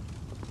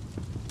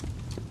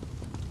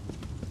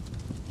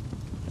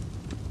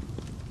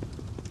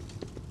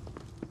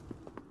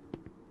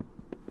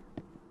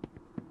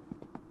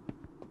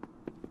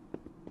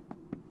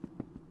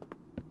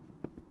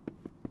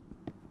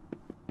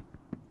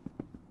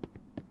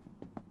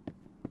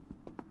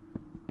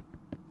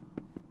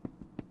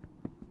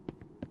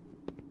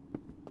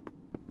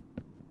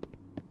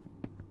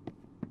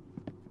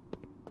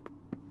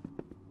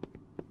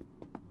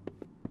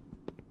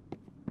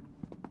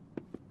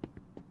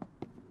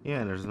 Yeah,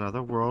 and there's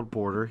another world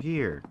border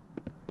here.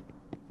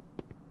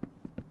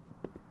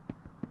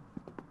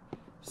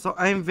 So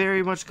I'm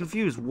very much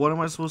confused. What am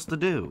I supposed to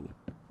do?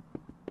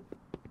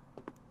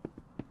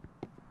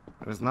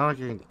 It's not like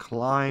I can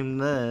climb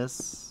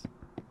this.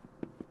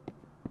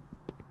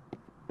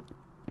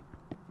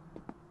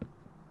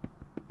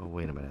 Oh,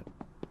 wait a minute.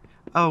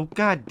 Oh,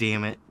 god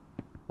damn it.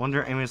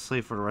 Wonder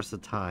aimlessly for the rest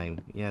of the time.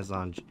 Yeah,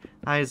 Zanju.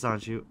 Hi,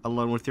 Zanju.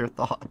 Alone with your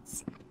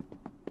thoughts.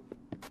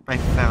 I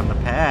found the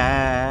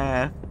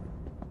path.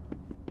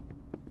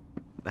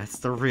 That's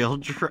the real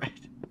dread.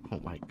 Oh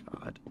my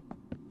god.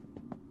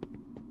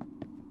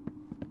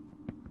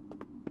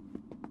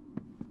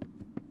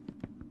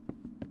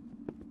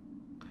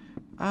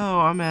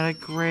 Oh, I'm at a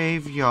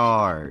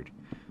graveyard.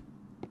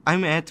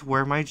 I'm at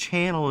where my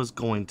channel is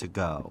going to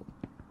go.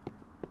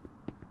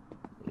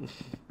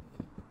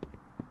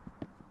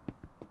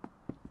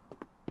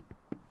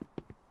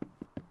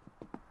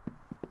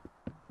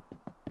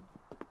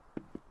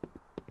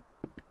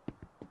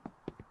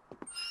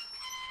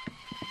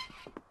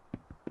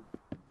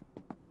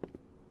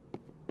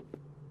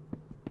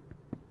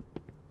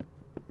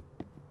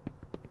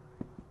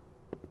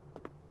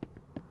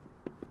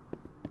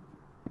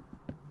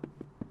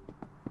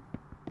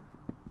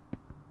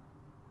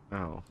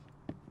 Oh.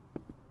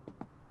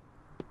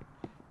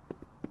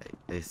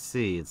 I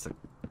see, it's a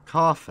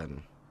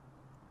coffin.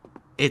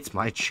 It's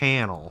my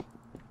channel.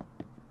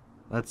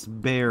 Let's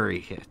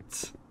bury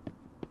it.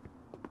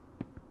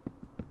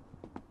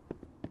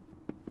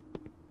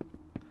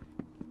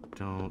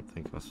 Don't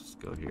think I'm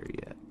supposed to go here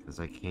yet, because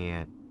I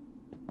can't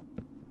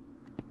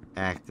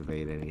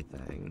activate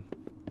anything.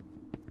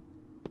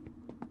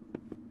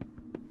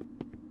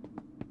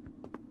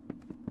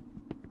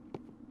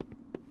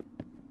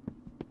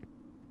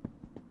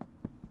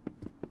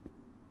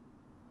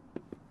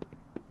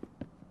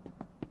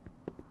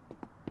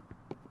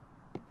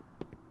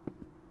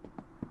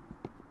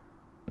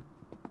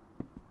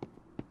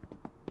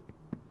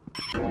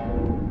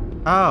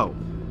 Oh.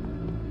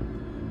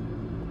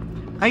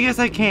 I guess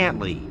I can't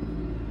leave.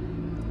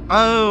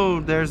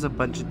 Oh, there's a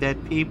bunch of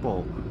dead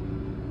people.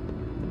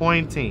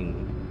 Pointing.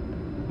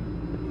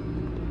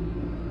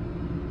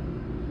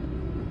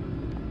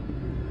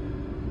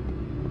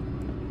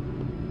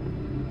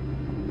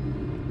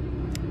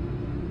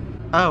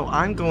 Oh,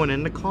 I'm going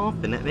in the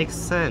coffin. That makes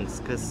sense,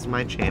 because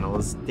my channel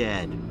is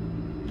dead.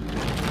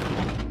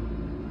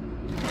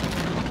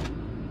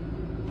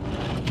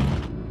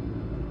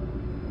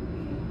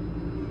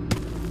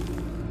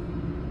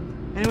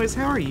 Anyways,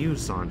 how are you,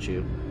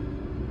 Sanju?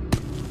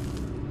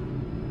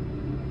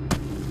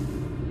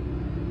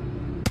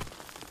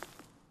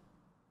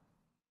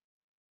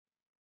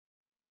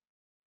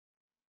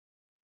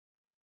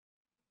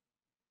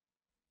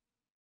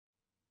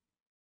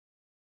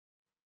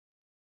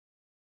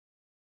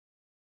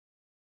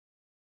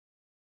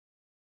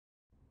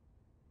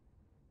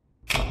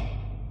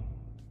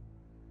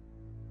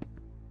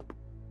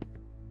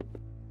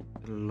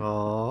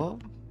 Hello?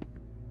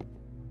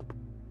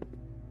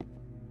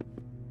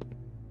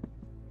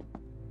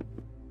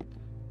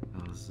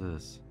 How's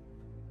this?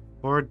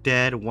 4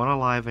 dead, 1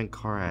 alive in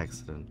car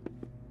accident.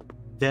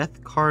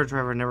 Death car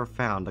driver never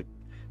found. The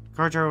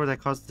car driver that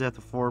caused the death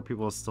of 4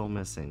 people is still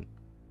missing.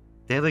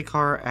 Deadly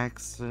car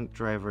accident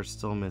driver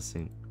still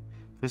missing.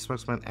 Police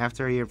spokesman,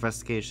 after a year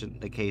investigation,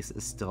 the case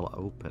is still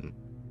open.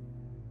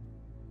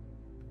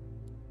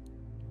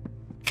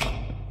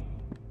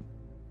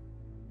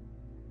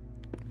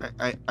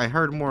 I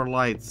heard more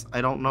lights. I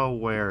don't know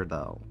where,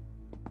 though.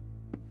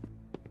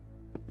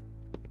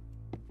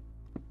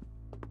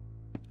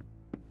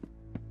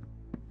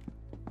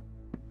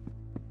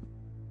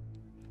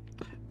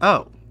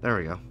 Oh, there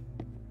we go.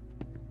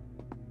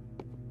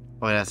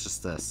 Oh, that's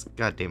just this.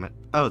 God damn it.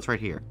 Oh, it's right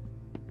here.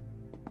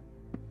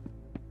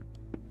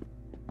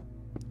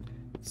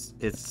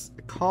 It's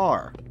a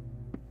car.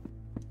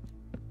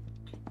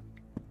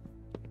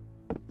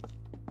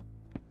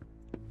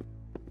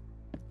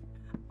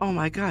 Oh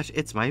my gosh,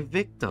 it's my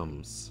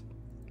victims.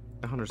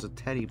 Oh, there's a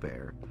teddy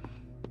bear.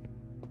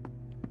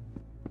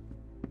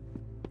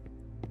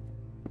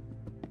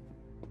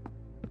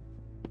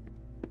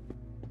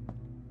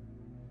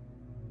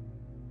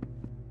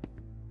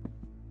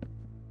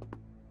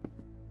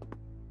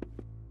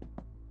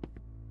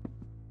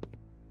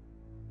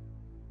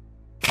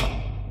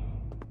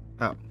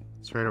 Oh,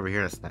 it's right over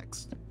here. That's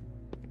next.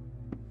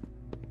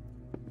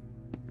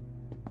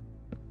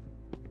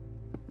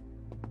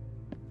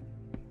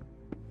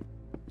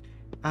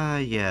 Ah,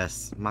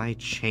 yes, my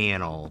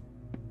channel.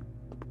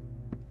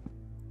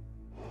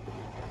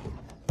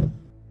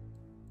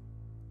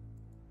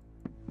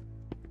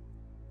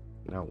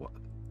 Now what?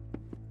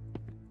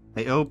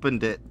 I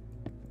opened it.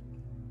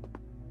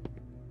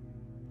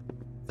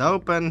 It's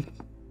open.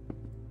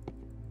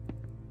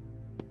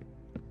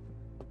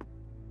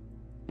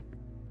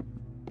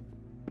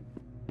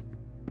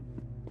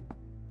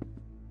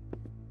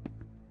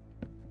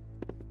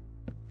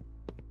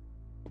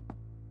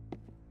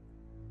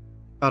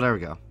 Oh, there we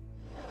go.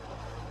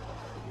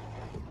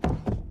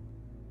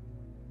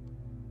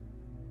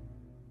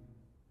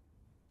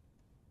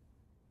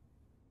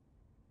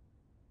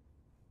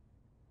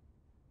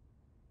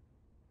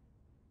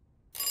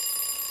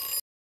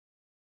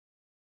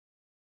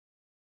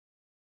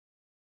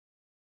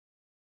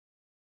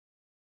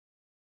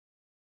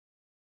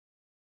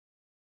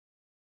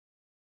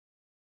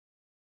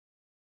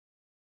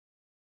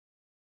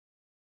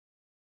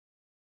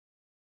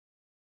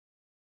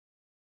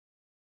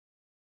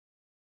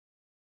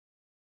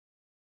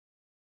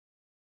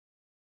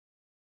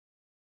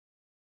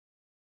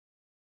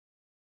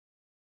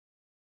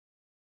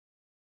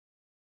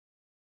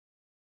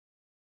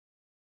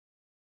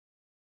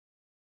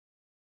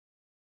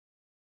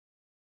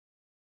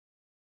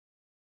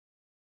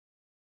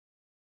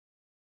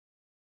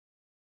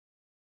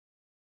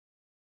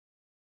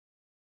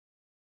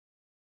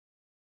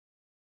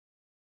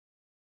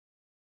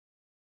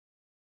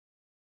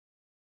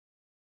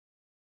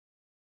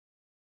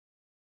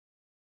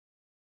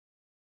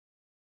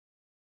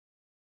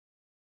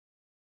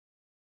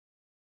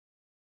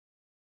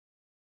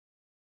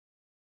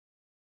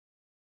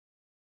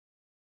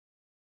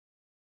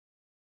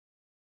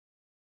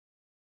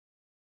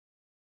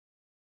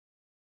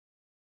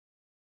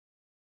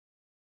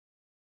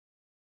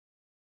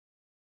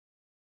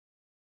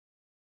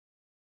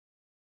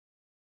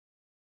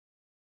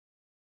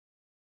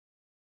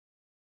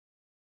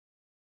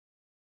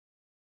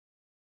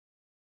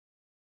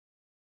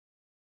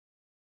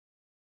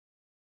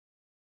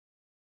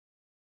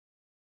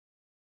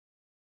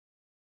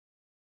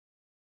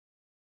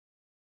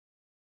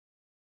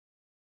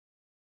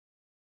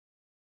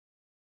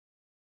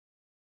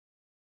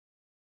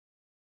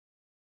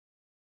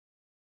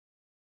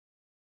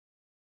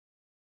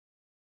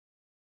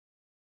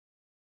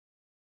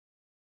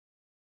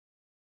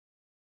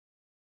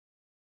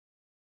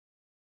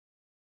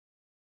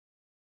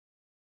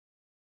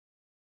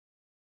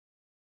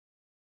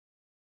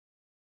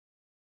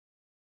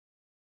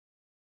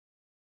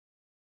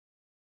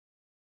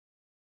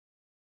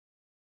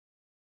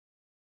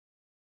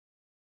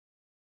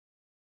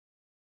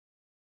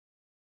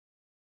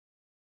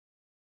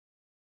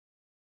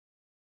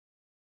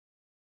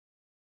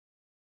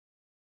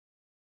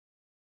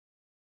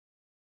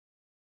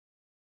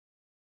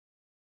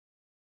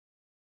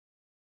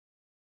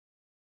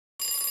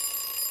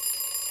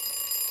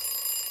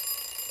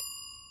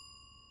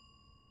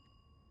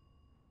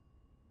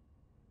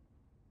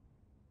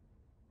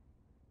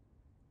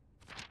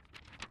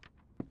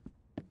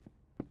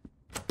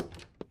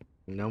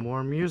 No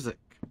more music.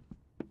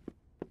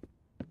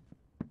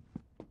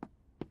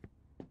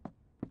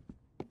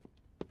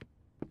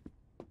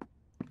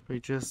 We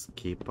just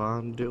keep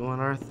on doing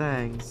our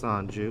thing,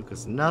 Sanju,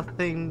 because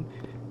nothing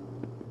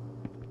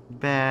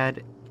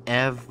bad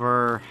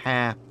ever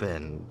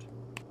happened.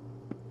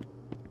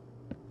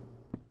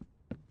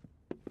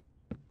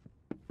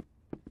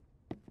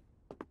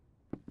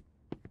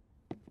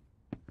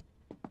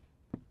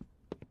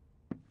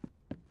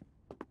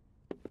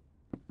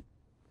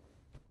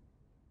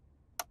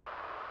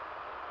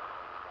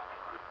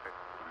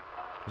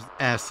 There's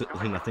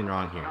absolutely nothing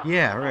wrong here.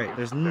 Yeah, right.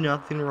 There's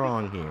nothing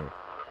wrong here.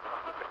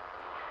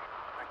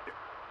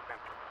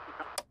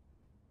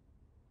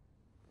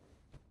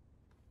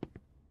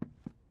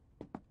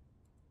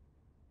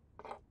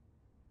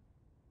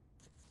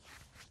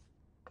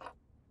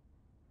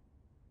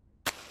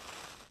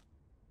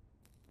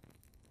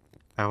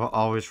 I will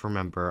always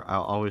remember.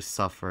 I'll always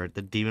suffer.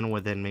 The demon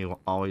within me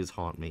will always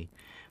haunt me.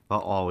 Will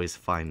always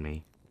find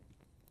me.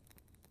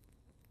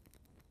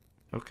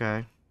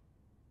 Okay.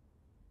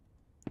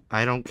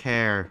 I don't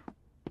care.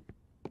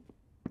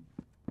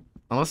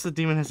 Unless the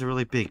demon has a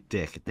really big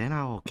dick, then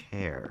I will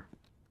care.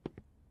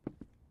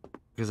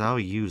 Because I'll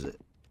use it.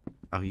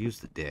 I'll use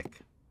the dick.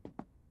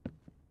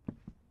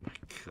 My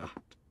God.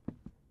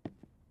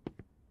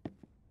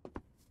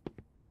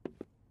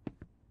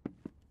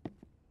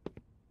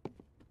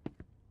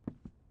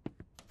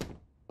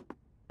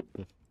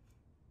 I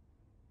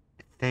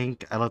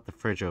think I left the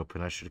fridge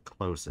open. I should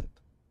close it.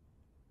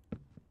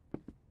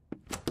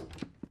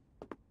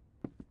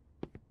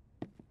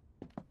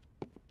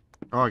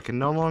 Oh, I can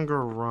no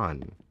longer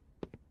run.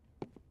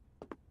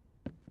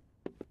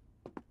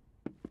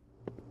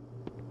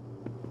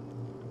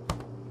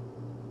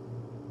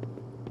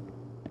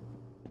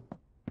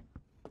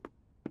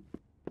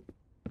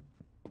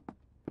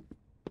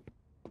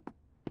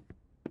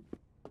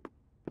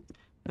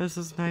 This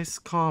is nice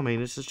calming.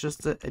 This is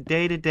just a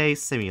day-to-day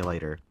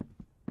simulator.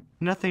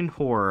 Nothing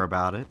horror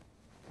about it.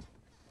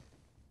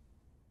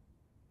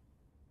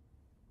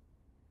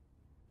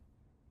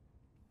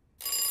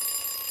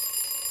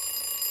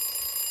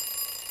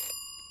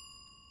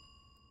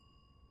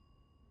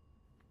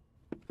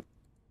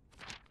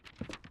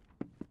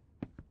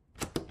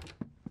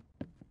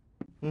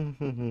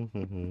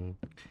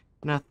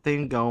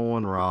 Nothing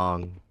going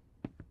wrong.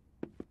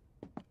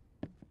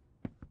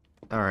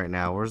 Alright,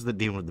 now, where's the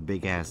demon with the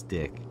big-ass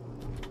dick?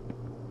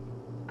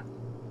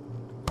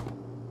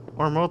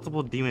 Or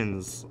multiple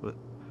demons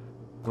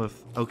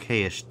with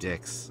okay-ish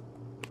dicks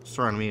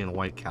surrounding me in a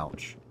white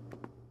couch.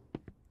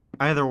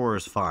 Either or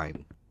is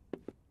fine.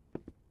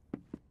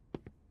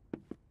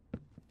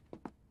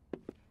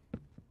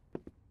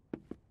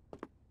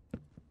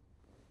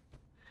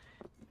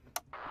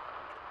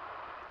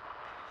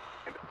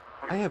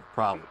 I have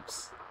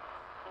problems.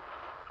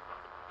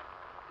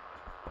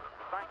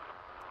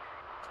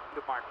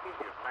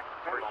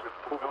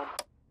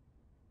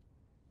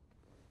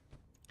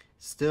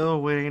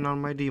 Still waiting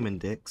on my demon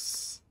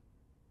dicks.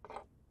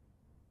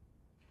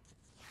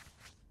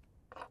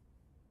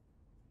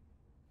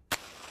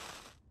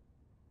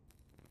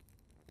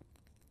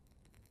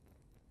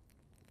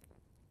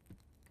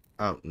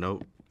 Oh,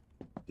 no.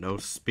 No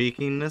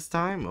speaking this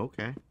time?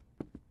 Okay.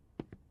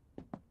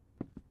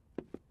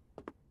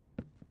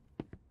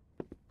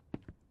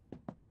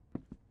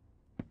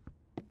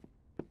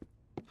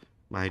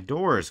 My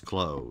door is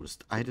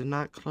closed. I did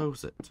not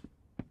close it.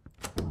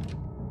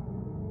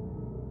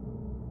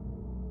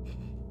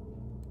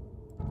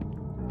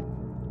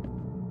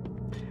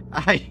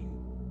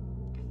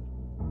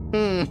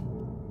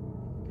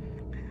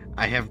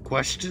 I have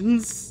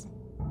questions.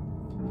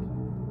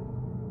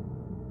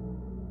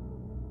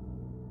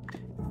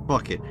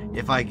 Fuck it.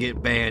 If I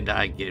get banned,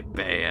 I get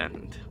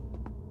banned.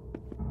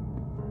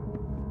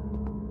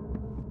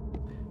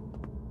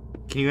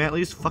 Can you at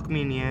least fuck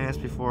me in the ass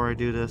before I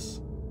do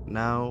this?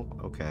 No?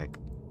 Okay.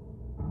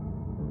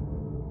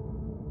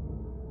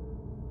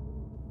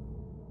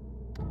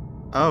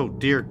 Oh,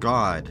 dear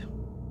God.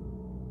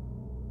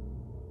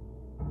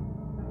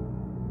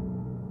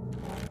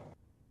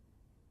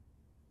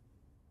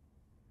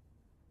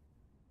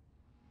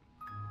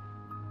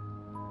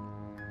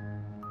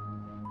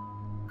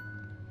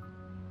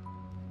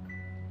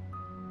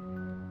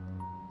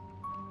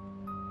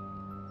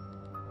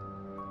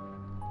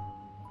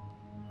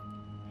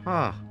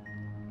 Huh.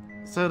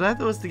 So that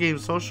was the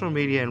game's social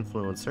media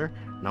influencer.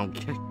 No, I'm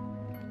kidding.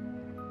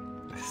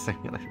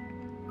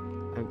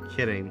 I'm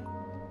kidding.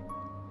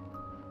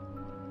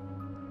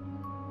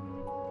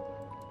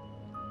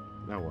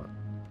 Now what?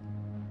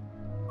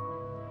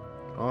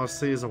 All I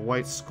see is a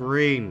white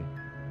screen.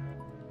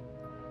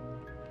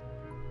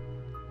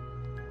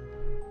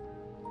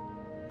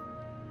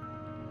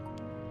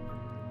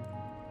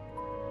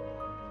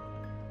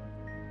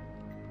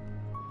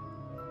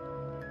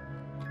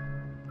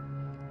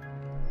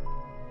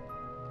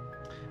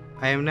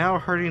 I am now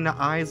hurting the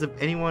eyes of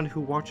anyone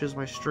who watches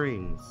my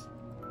streams.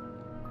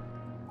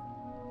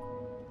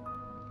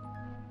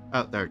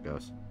 Oh, there it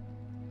goes.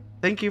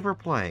 Thank you for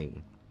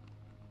playing.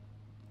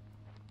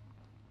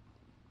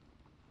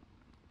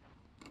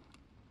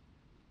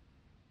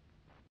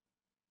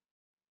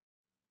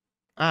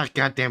 Ah,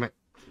 god damn it.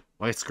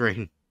 White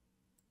screen.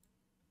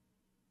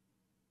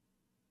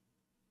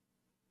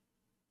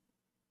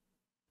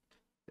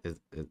 Is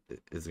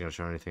it gonna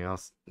show anything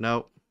else?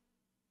 Nope.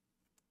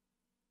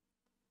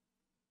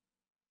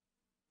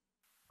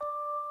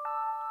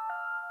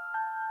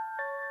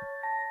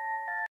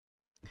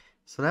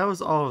 So that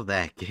was all of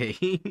that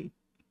game.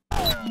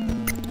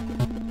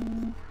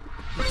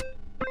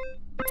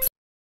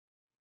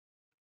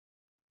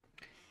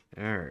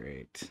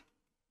 Alright.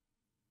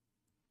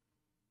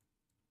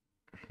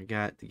 We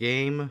got the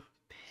game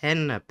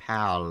Pen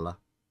Pal.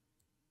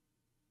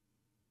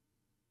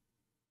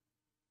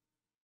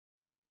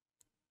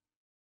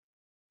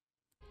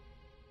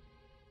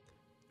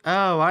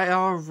 Oh, I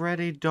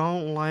already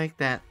don't like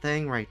that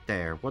thing right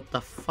there. What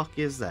the fuck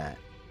is that?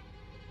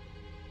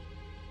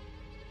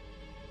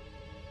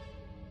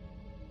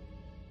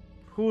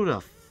 Who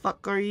the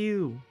fuck are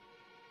you?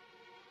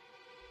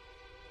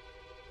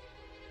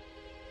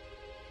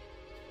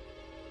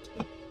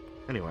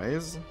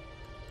 Anyways.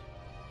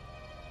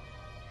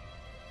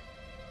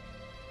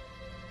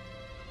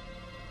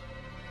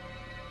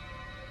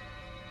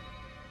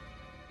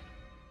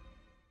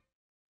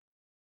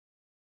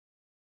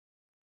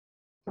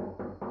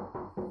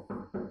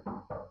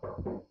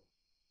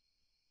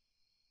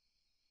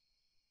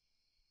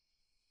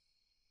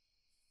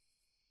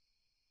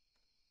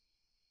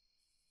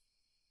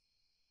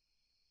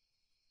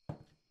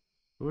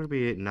 Who would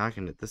be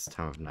knocking at this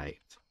time of night?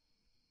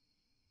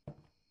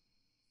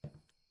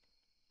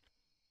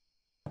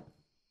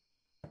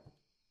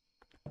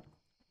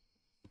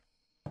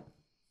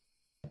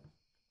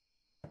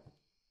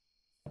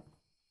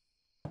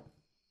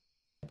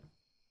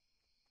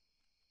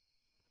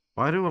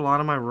 Why do a lot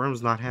of my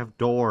rooms not have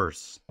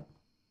doors?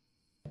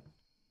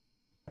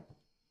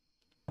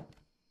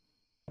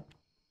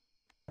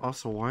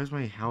 Also, why is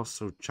my house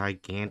so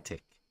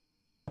gigantic?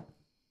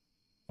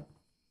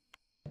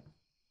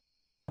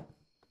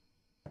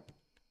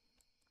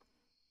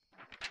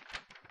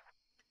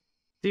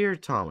 Dear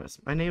Thomas,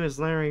 my name is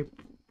Larry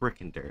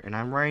Brickender, and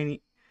I'm writing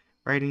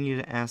you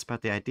to ask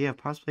about the idea of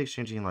possibly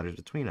exchanging letters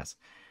between us.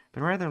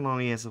 Been rather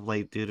lonely as of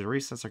late due to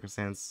recent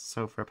circumstances,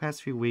 so for the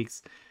past few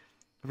weeks,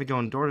 I've been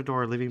going door to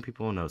door leaving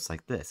people notes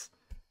like this.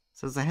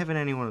 Since I haven't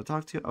anyone to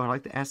talk to, I would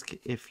like to ask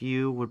if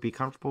you would be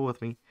comfortable with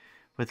me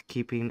with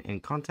keeping in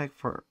contact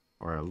for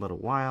a little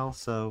while,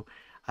 so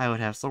I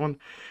would have someone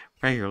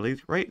regularly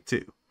to write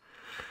to.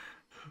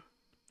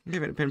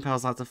 Giving pen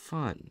pals lots of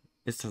fun.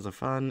 It's tons of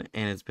fun,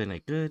 and it's been a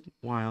good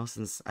while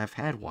since I've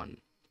had one.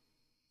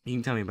 You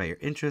can tell me about your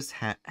interests,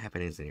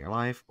 happenings in your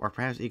life, or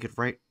perhaps you could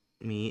write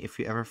me if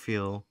you ever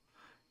feel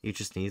you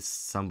just need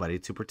somebody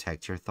to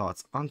protect your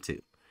thoughts onto.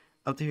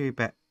 Up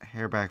to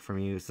hear back from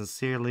you.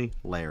 Sincerely,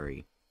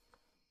 Larry.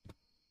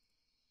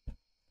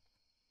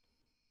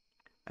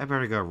 I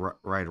better go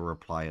write a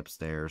reply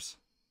upstairs.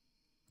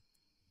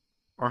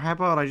 Or how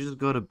about I just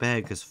go to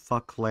bed, because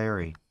fuck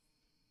Larry.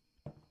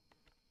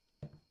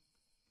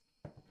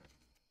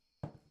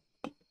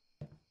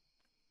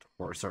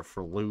 Tours are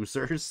for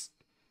losers.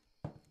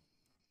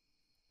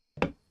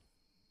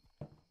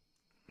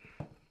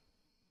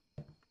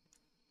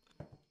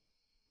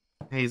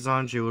 Hey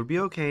Zanju, would it be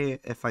okay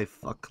if I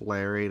fuck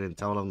Larry and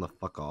tell him to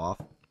fuck off?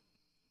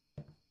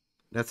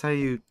 That's how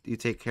you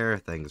take care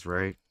of things,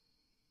 right?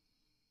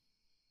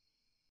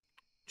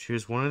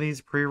 Choose one of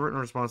these pre-written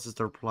responses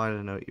to reply to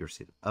the note you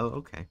received. Oh,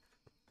 okay.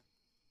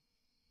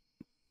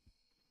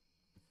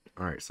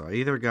 Alright, so I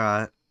either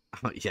got...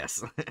 Oh,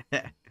 yes.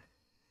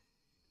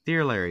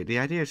 Dear Larry, the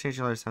idea of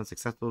changing letters sounds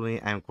acceptable to me.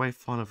 I am quite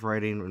fond of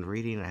writing and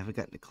reading, and I haven't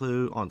gotten a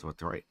clue on what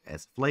to write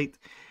as of late.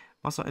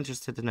 I'm also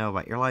interested to know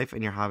about your life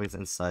and your hobbies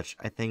and such.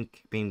 I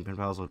think being pen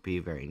pals would be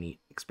a very neat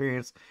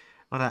experience.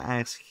 I want to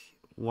ask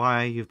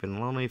why you've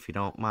been lonely, if you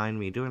don't mind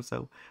me doing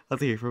so.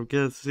 Love to hear from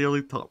again,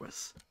 sincerely,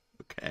 Thomas.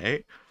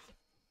 Okay.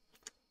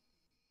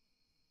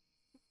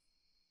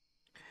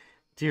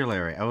 Dear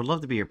Larry, I would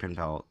love to be your pen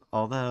pal,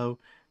 although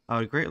I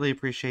would greatly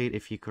appreciate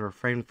if you could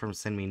refrain from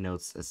sending me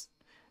notes as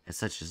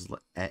such as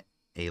at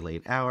a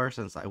late hour,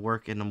 since I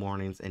work in the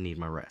mornings and need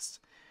my rest.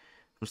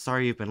 I'm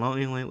sorry you've been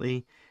lonely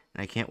lately,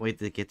 and I can't wait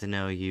to get to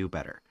know you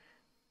better.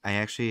 I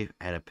actually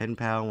had a pen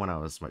pal when I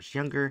was much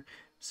younger,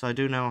 so I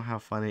do know how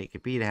fun it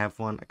could be to have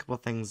one. A couple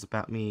things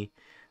about me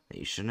that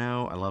you should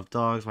know. I love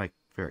dogs, my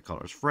favorite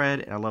color is red,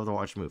 and I love to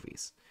watch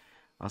movies.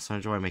 I also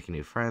enjoy making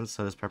new friends,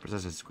 so this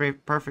preposition is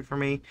perfect for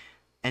me.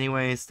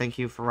 Anyways, thank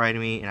you for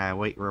writing me, and I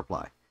await your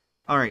reply.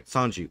 Alright,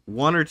 Sanju,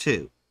 1 or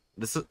 2?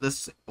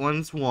 This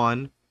one's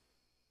 1,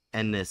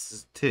 and this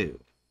is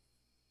 2.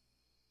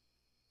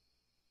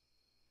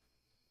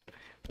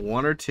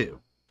 1 or 2?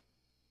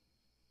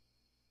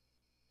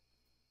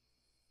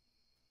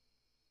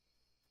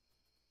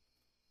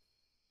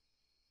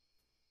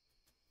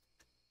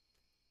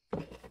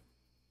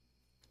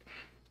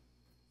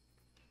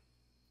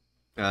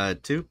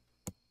 Two.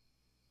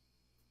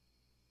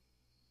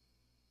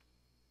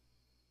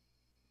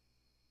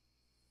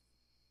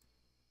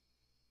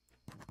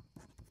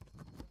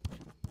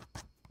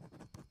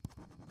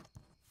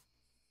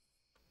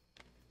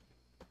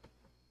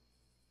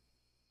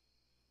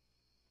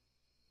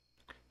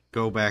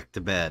 go back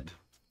to bed.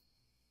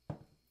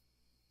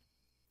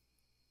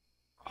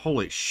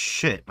 Holy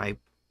shit,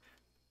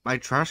 my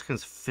trash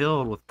can's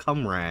filled with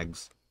cum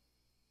rags.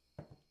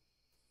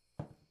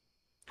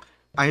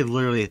 I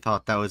literally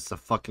thought that was a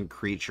fucking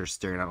creature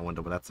staring out a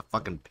window, but that's a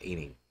fucking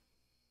painting.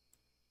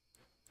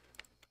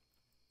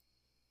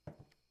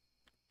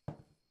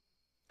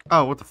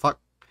 Oh, what the fuck?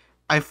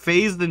 I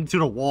phased into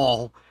the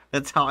wall.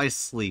 That's how I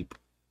sleep.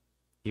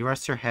 You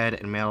rest your head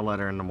and mail a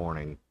letter in the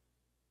morning.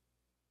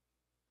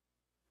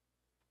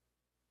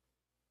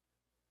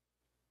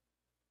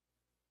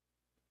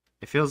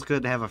 It feels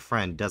good to have a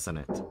friend, doesn't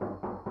it?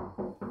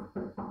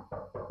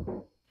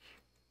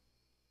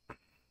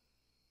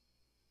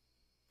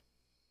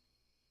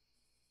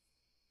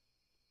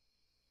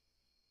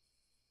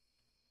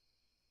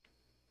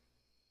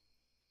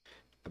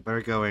 I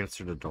better go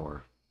answer the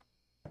door.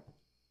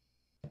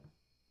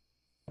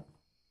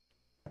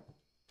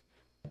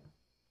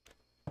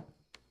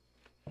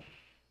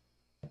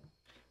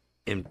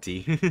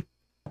 Empty.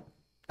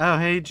 Oh,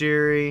 hey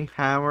Jerry.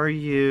 How are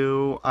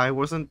you? I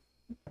wasn't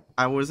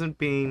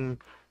being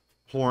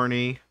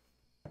horny.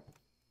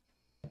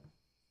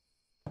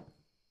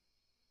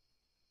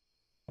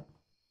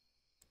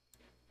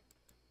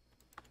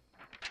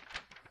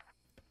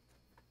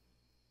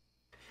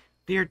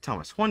 Dear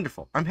Thomas,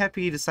 wonderful. I'm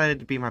happy you decided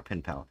to be my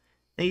pen pal.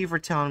 Thank you for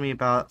telling me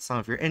about some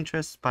of your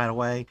interests. By the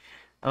way,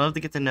 I love to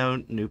get to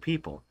know new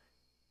people.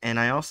 And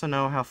I also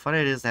know how fun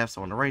it is to have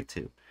someone to write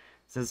to.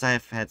 Since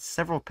I've had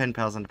several pen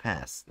pals in the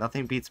past,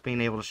 nothing beats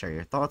being able to share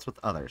your thoughts with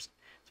others.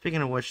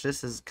 Speaking of which,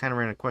 this is kind of a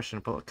random question,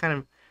 but what kind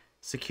of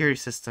security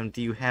system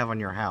do you have on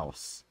your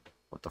house?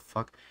 What the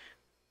fuck?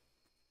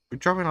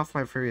 Dropping off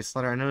my previous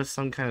letter, I noticed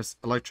some kind of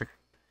electric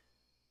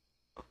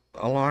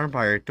alarm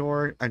by your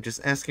door. I'm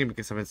just asking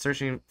because I've been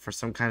searching for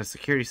some kind of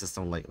security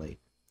system lately.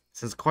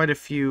 Since quite a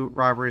few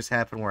robberies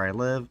happen where I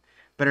live,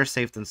 better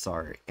safe than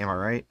sorry. Am I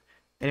right?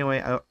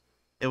 Anyway,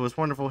 it was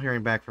wonderful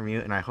hearing back from you,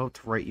 and I hope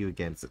to write you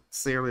again.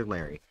 Sincerely,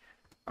 Larry.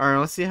 Alright,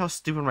 let's see how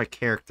stupid my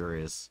character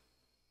is.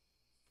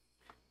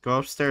 Go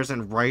upstairs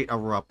and write a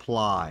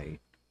reply.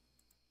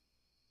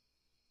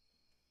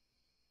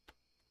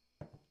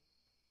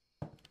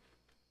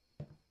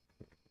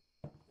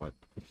 What?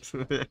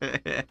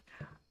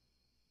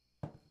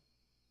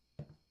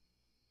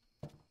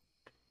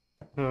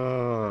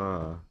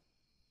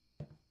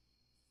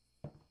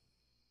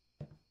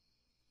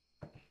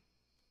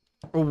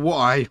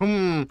 Why?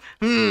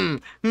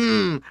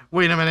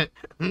 Wait a minute.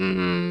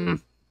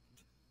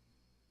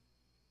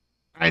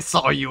 I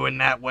saw you in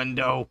that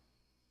window.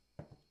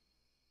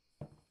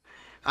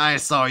 I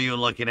saw you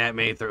looking at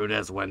me through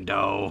this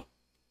window.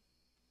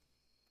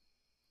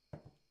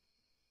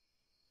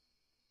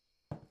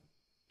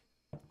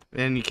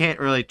 And you can't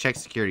really check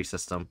security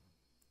system.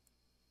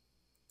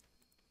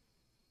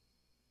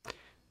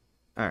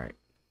 Alright.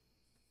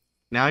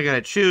 Now I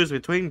gotta choose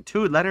between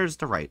two letters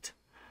to write.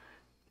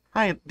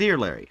 Hi, dear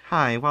Larry.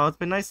 Hi, while it's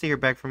been nice to hear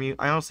back from you,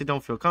 I honestly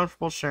don't feel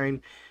comfortable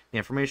sharing the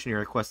information you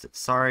requested.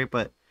 Sorry,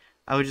 but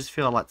I would just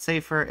feel a lot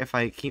safer if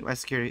I keep my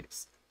security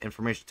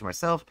information to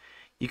myself.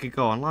 You could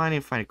go online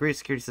and find a great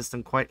security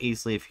system quite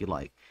easily if you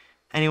like.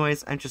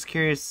 Anyways, I'm just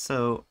curious,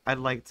 so I'd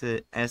like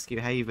to ask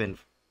you how you've been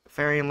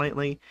faring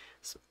lately,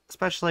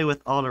 especially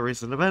with all the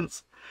recent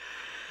events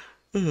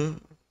that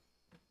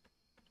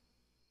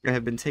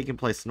have been taking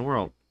place in the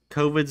world.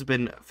 COVID's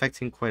been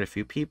affecting quite a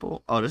few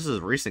people. Oh, this is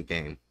a recent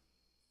game.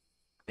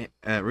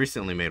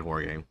 Recently made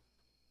horror game.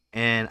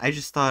 And I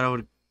just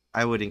thought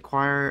I would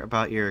inquire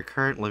about your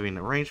current living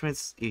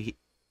arrangements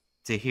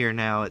to hear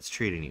how it's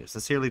treating you.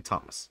 Sincerely,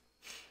 Thomas.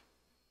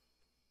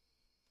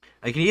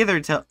 I can either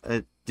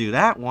do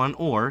that one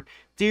or,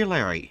 dear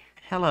Larry,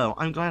 hello.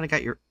 I'm glad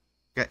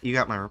you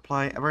got my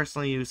reply. I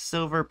personally use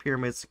Silver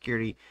Pyramid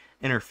Security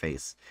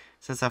Interface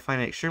since I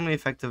find it extremely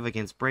effective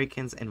against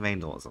break-ins and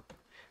vandalism.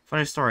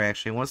 Funny story,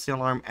 actually. Once the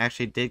alarm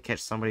actually did catch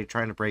somebody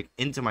trying to break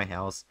into my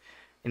house,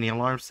 and the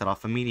alarm set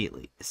off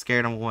immediately. It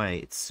scared them away.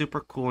 It's super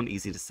cool and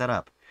easy to set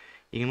up.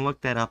 You can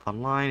look that up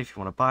online if you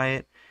want to buy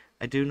it.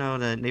 I do know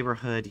the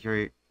neighborhood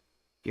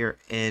you're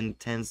in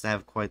tends to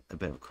have quite a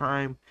bit of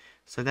crime,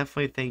 so I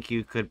definitely think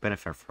you could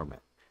benefit from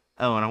it.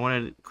 Oh, and I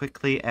wanted to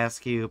quickly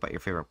ask you about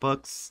your favorite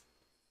books.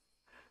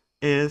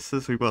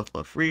 Since we both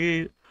love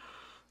reading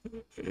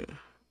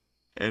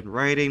and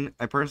writing,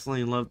 I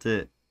personally loved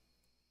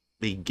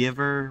The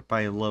Giver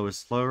by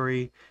Lois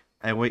Lowry.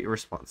 I wait your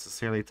response.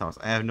 Sincerely, Thomas.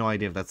 I have no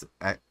idea if that's...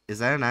 Is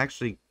that an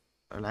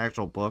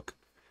actual book?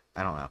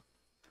 I don't know.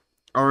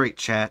 Alright,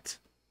 chat.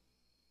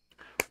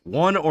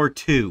 1 or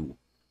 2?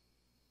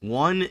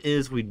 1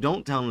 is we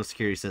don't tell them the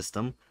security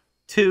system.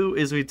 2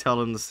 is we tell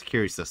them the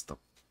security system.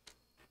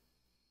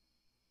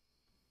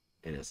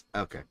 It is.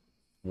 Okay.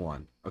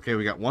 1. Okay,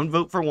 we got 1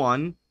 vote for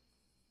 1.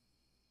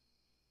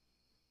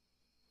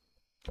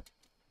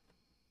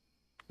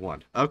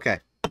 1. Okay.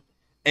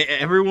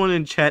 Everyone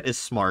in chat is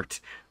smart.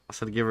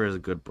 So The Giver is a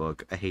good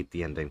book. I hate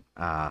the ending.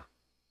 I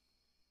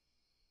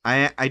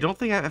don't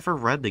think I've ever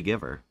read The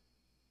Giver.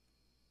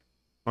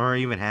 Or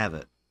even have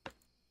it.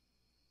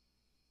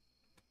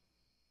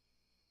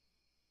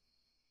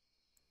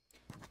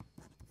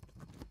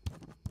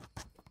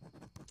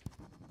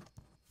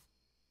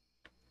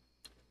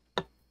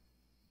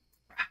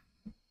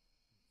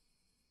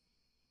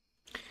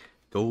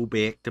 Go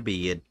back to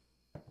bed.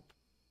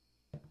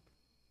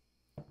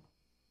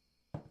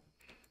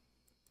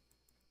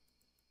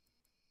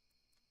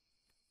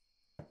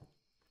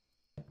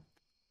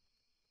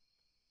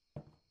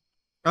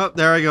 Oh,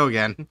 there I go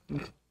again.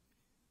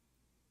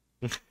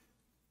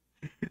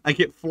 I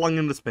get flung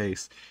into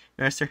space.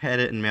 Master had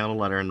it and mailed a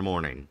letter in the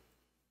morning.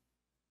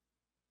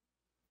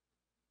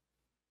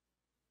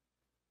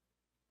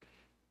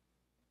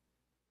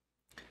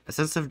 A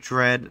sense of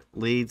dread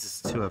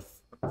leads to a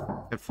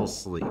fitful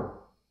sleep.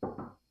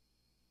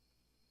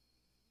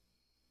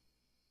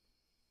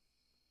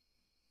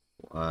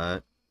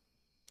 What?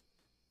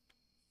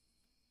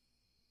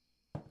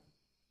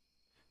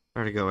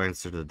 Where to go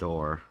answer the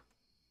door?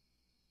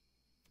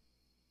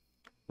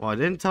 Well, I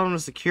didn't tell him the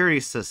security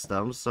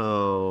system,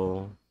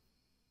 so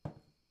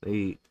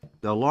the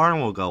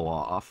alarm will go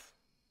off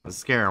and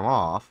scare him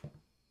off.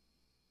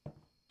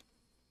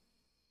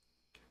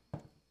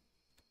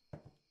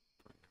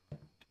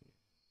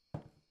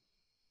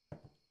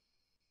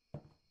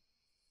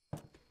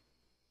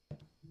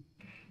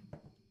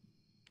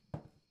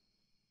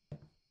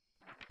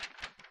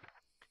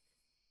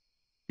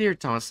 Dear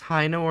Thomas,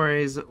 hi, no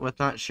worries with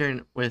not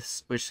sharing which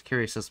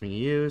security system you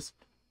use.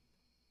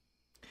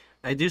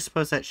 I do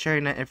suppose that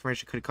sharing that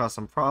information could cause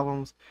some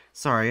problems.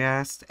 Sorry I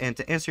asked, and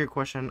to answer your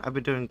question, I've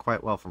been doing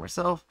quite well for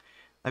myself.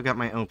 I've got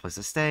my own place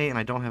to stay, and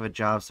I don't have a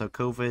job, so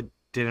COVID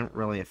didn't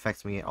really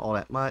affect me all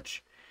that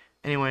much.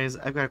 Anyways,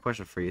 I've got a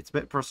question for you. It's a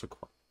bit personal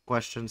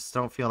question,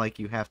 so don't feel like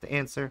you have to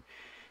answer.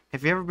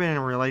 Have you ever been in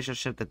a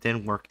relationship that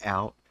didn't work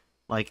out?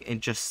 Like, it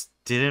just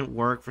didn't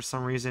work for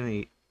some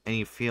reason, and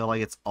you feel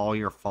like it's all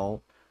your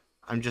fault?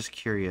 I'm just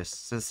curious.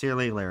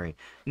 Sincerely, Larry.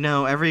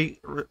 No, every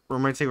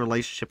romantic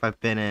relationship I've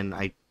been in,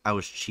 I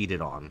was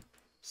cheated on.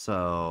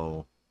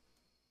 So,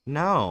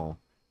 no.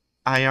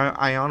 I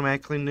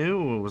automatically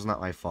knew it was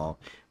not my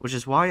fault, which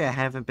is why I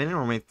haven't been in a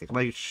romantic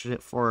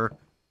relationship for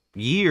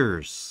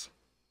years.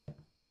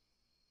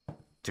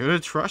 Due to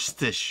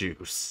trust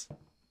issues.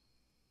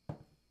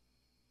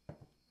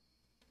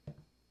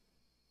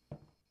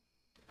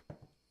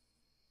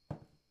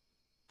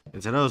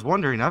 And so I was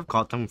wondering, I've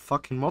caught them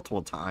fucking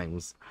multiple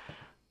times.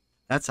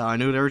 That's how I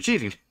knew they were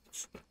cheating.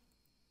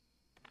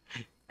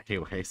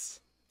 Anyways.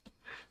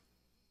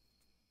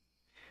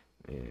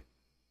 Yeah.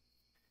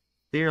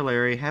 Dear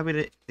Larry,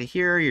 happy to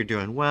hear you're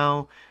doing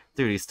well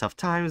through these tough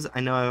times.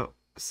 I know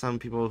some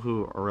people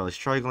who are really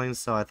struggling,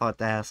 so I thought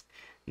to ask.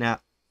 Now,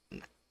 I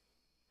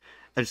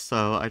just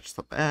thought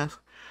to ask.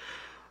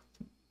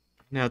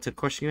 Now, to the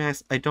question you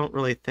asked, I don't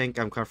really think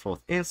I'm comfortable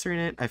with answering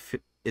it.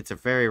 It's a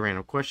very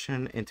random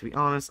question, and to be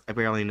honest, I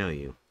barely know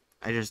you.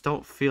 I just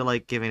don't feel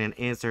like giving an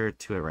answer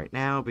to it right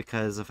now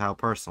because of how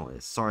personal it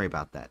is. Sorry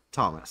about that.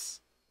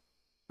 Thomas.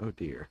 Oh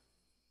dear.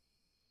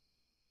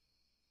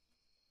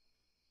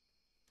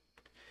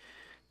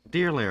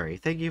 Dear Larry,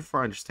 thank you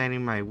for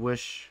understanding my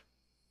wish.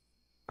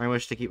 I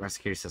wish to keep my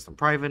security system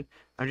private.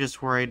 I'm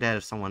just worried that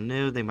if someone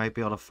knew, they might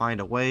be able to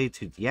find a way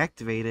to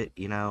deactivate it,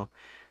 you know.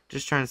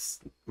 Just trying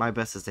my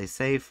best to stay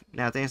safe.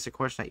 Now, to answer the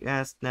question that you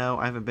asked, no,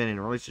 I haven't been in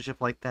a relationship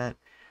like that.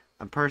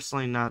 I'm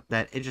personally not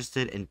that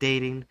interested in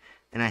dating,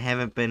 and I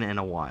haven't been in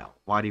a while.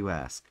 Why do you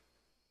ask?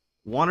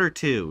 One or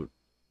two.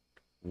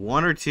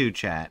 One or two,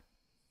 chat.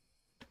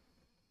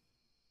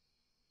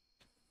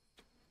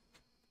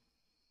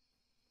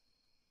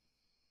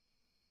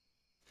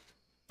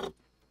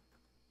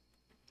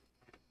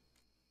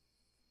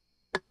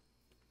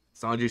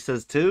 Sanji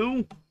says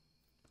two.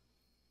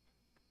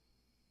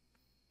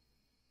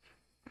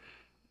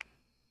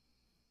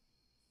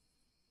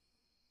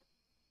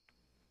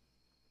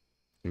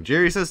 And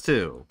Jerry says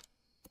two.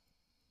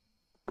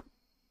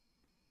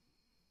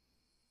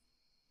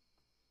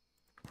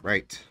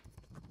 Right.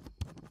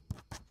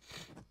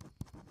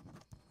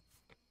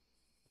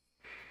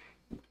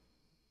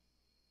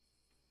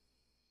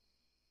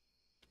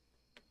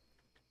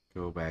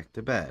 Go back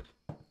to bed.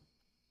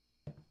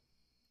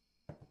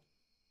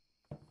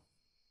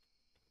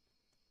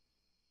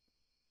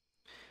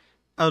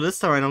 Oh, this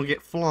time I don't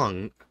get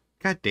flung.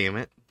 God damn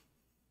it.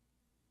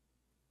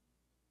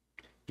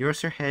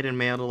 Yours her head and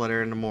mailed a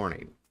letter in the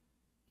morning.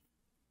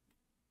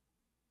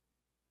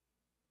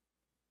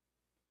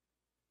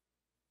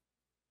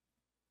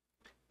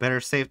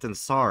 Better safe than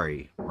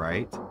sorry,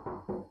 right?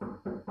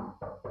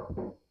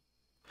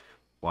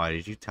 Why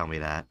did you tell me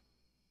that?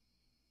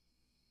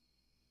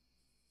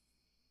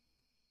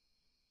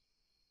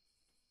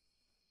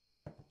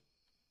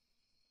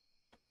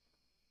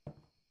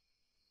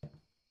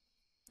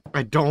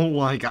 I don't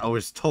like I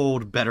was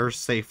told better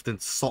safe than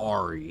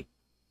sorry.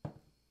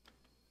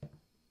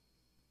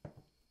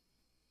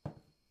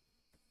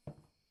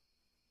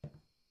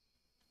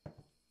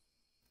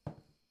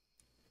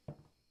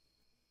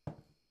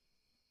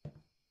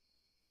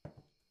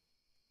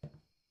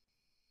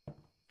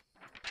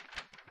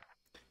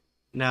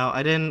 No,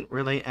 I didn't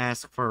really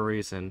ask for a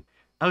reason.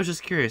 I was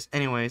just curious.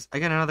 Anyways, I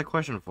got another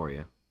question for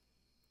you.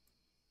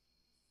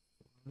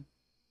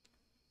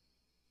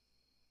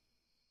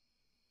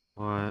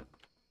 What?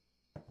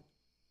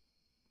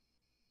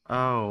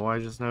 Oh, I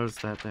just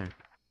noticed that there.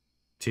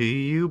 Do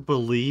you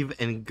believe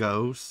in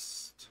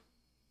ghosts?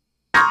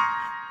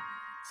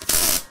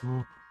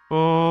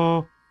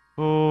 Oh,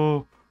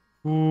 oh,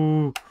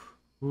 ooh,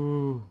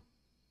 ooh.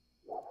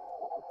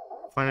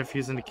 Find a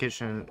fuse in the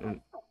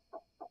kitchen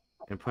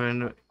and put in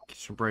the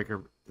kitchen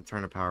breaker to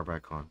turn the power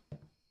back on.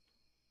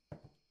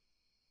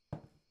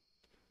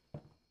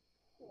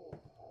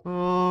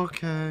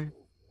 Okay.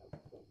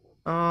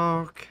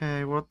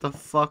 Okay, what the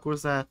fuck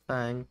was that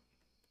thing?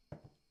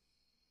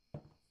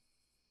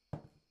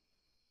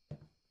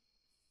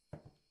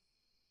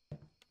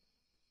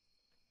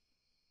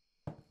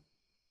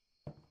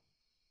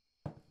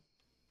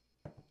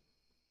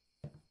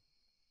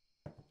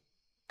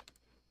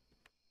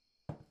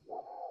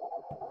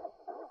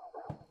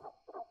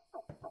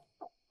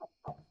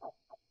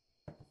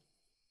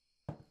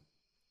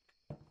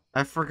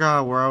 I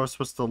forgot where I was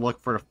supposed to look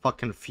for the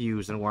fucking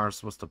fuse and where I was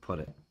supposed to put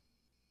it.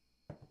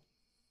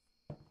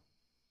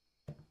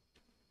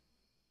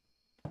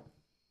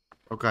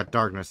 Oh god,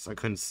 darkness. I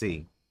couldn't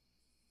see.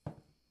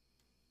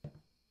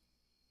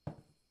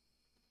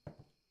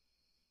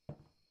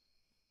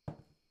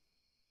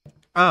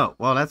 Oh,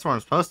 well, that's where I'm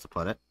supposed to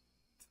put it.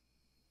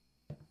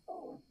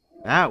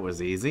 That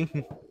was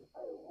easy.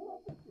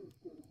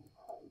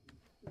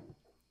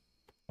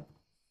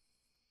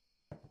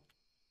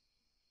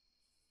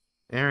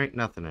 There ain't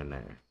nothing in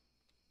there.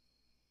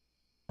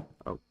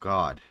 Oh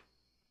god.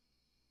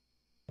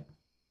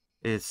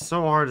 It's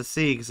so hard to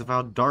see because of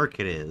how dark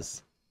it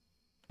is.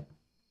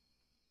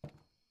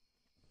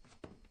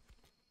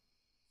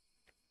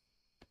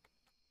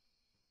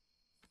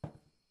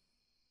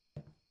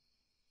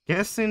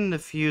 Guessing the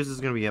fuse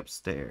is gonna be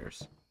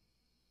upstairs.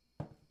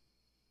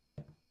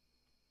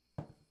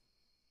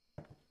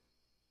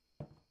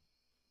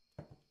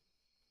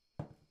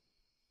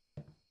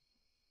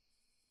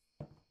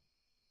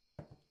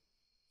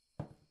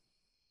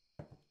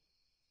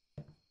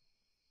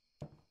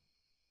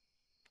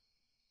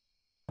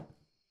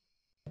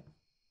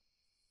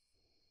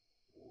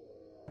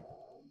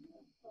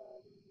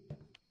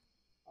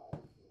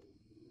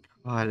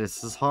 God,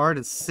 this is hard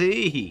to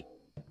see.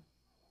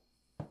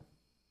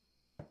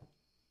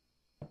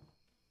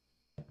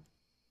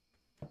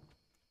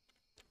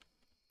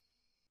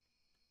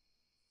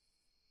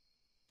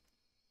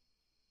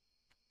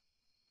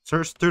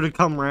 Search through the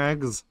cum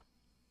rags.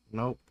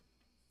 Nope.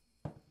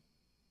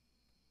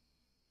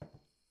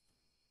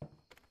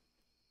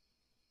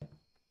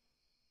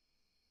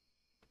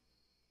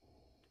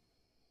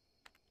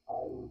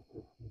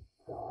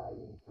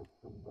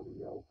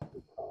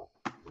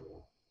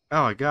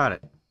 Oh, I got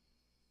it.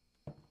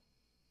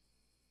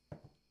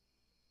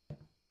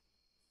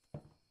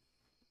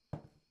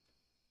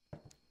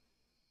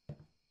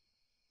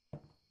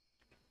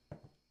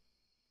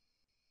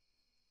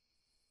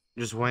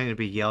 Just waiting to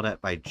be yelled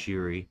at by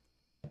Jiri.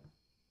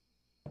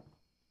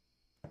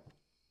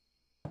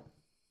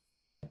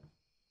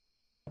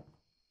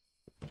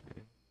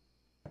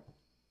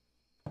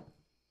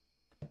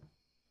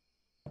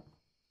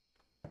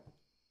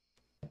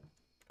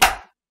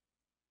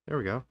 There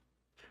we go.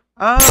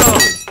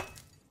 Oh!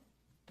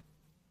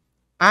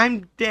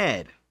 I'm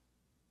dead.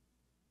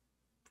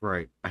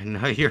 Right. I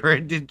know you're a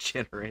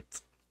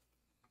degenerate.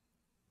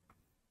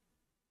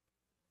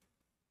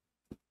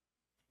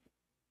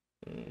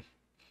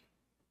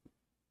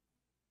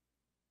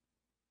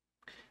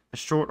 A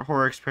short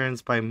horror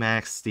experience by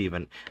Max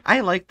Steven.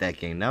 I like that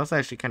game. That was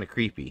actually kind of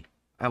creepy.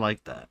 I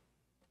like that.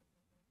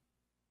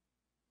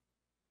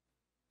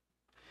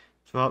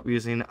 Developed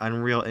using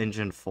Unreal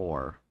Engine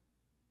 4.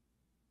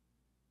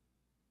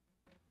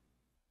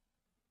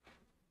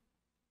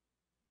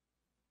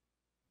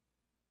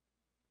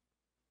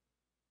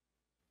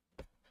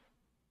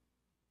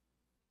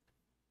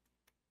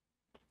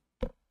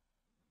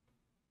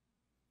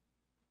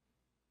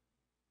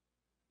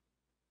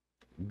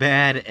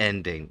 Bad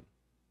ending.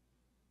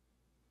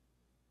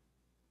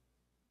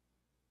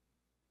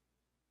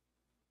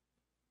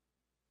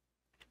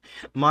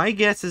 My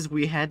guess is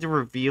we had to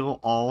reveal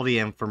all the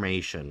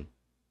information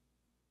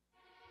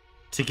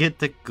to get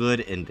the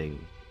good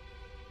ending.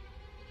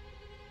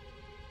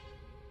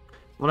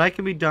 Well, that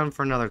can be done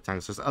for another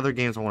time, so there's other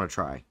games I want to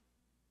try.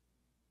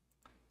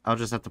 I'll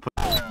just have to put...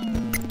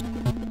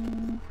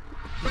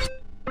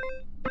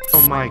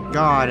 Oh my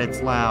god,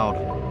 it's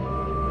loud.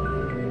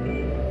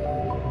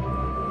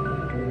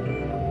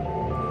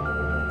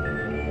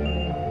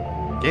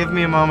 Give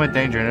me a moment,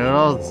 Danger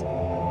Noodles.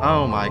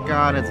 Oh my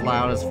god, it's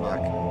loud as fuck.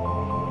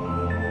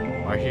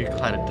 Are you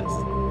glad it does?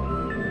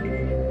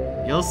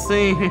 You'll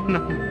see.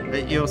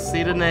 You'll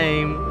see the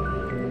name.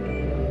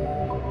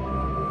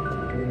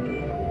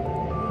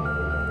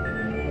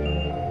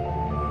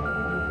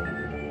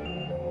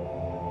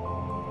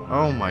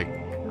 Oh my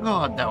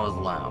god, that was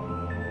loud.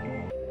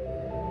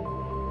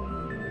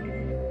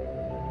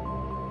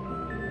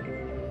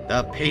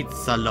 The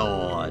Pizza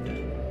Lord.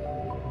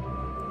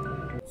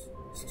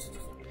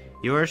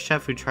 You're a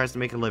chef who tries to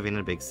make a living in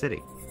a big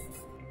city.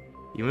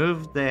 You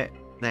moved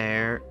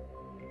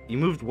You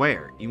moved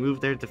where? You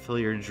moved there to fill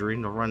your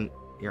dream to run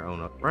your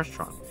own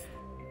restaurant.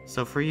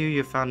 So for you,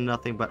 you found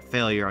nothing but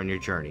failure on your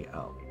journey.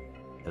 Oh,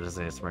 that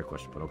doesn't answer my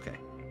question, but okay.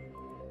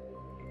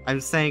 I'm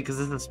saying because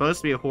this is supposed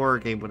to be a horror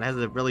game, but it has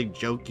a really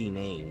jokey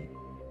name.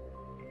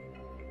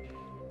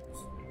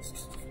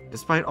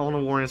 Despite all the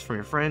warnings from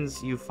your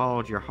friends, you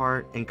followed your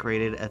heart and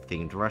created a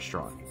themed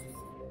restaurant.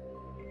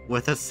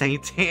 With a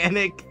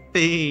satanic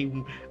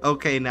theme.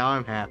 Okay, now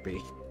I'm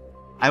happy.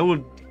 I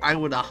would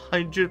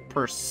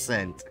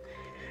 100%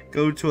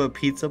 go to a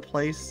pizza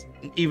place,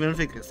 even if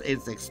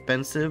it's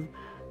expensive,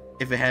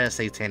 if it had a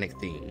satanic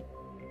theme.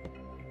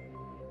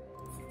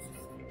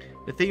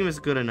 The theme is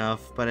good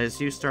enough, but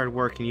as you started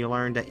working, you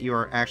learned that you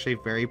are actually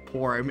very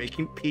poor at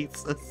making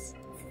pizzas.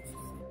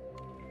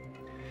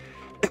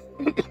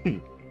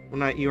 One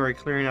night you are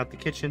clearing out the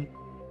kitchen.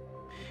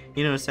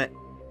 You notice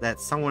that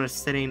someone is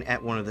sitting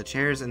at one of the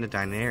chairs in the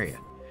dining area.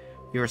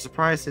 You are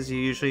surprised, as you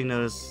usually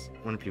notice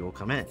when people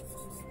come in,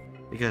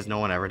 because no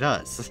one ever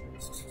does.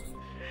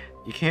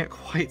 You can't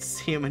quite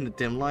see him in the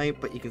dim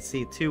light, but you can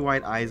see two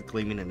white eyes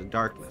gleaming in the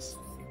darkness.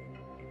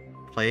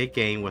 Play a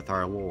game with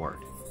our Lord.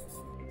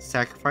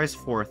 Sacrifice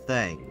 4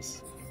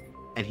 things,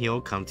 and he'll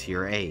come to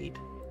your aid.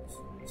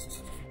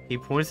 He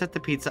points at the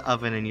pizza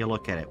oven and you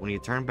look at it. When you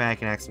turn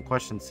back and ask some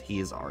questions, he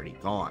is already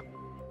gone.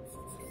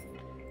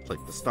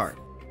 Click the start.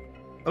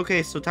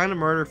 Okay, so time to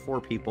murder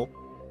 4 people.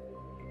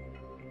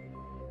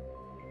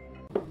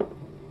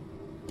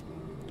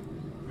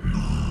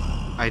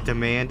 I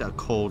demand a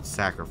cold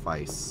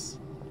sacrifice.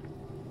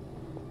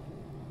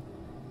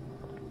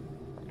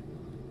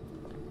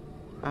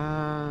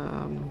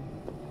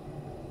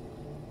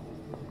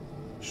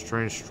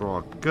 Strange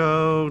straw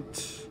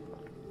goat.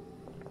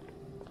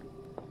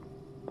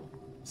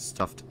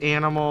 Stuffed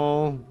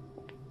animal.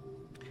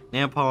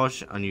 Nail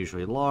polish,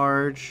 unusually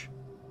large.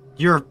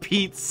 Your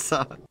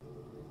pizza.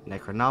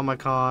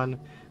 Necronomicon.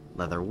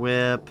 Leather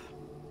whip.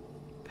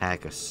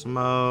 Pack of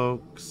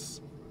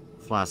smokes.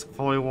 Flask of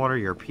holy water,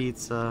 your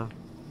pizza.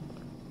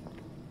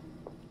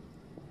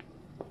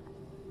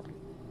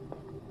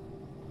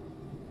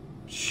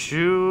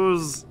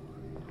 Shoes.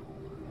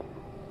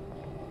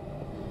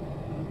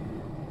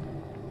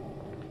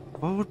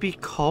 What would be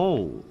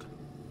cold?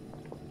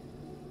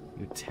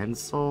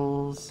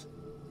 Utensils.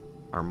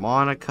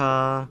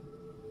 Harmonica.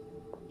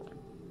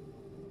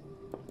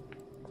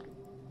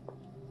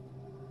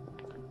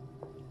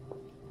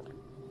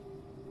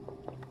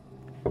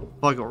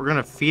 Fuck it, we're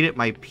gonna feed it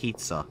my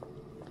pizza.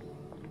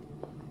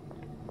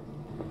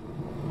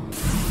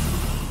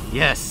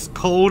 Yes,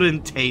 cold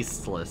and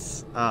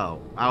tasteless.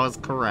 Oh, I was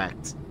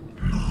correct.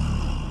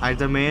 I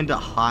demand a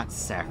hot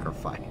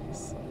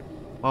sacrifice.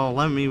 Well,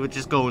 let me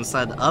just go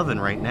inside the oven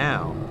right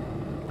now.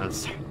 I'm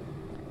sorry.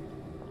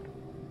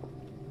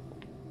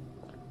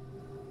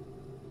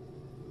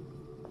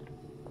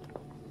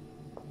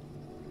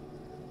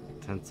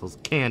 Utensils,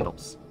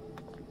 candles.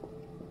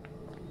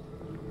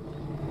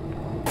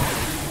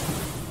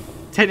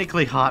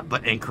 Technically hot,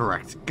 but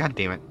incorrect. God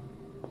damn it.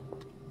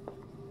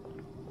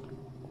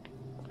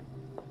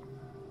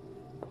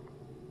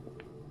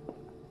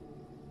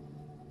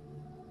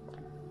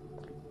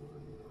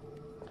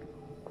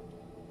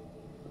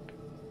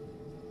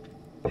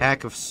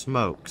 Pack of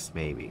smokes,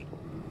 maybe.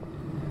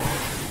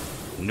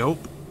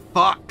 Nope.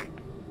 Fuck.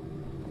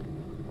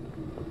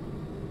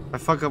 If I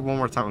fuck up one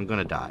more time, I'm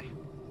gonna die.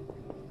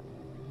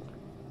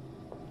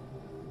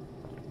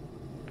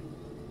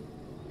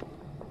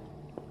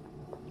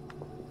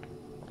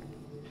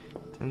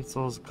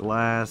 Utensils,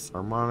 glass,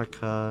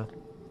 harmonica,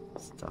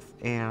 stuffed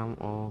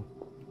animal,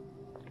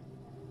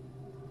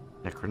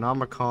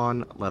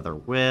 Necronomicon, leather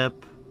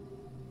whip,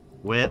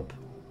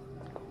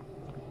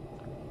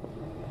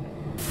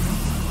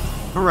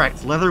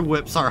 Correct, leather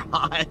whips are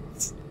hot.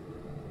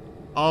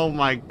 Oh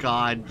my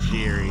god,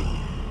 Jerry.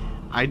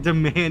 I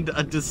demand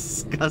a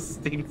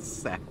disgusting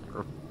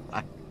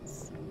sacrifice.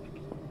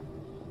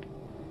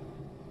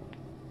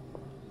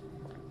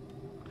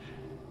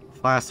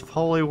 Flask of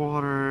holy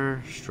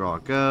water, straw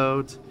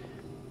goat,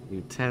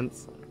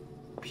 utensils,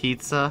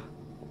 pizza.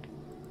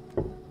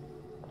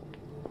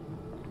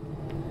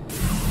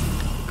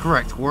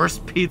 Correct,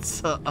 worst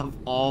pizza of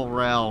all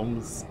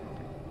realms.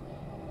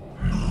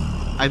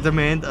 I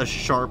demand a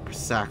sharp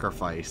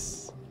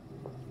sacrifice.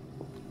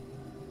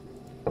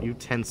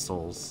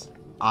 Utensils,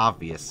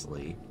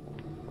 obviously.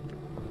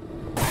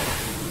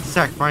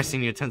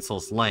 Sacrificing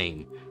utensils,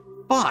 lame.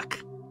 Fuck!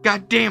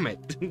 God damn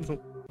it!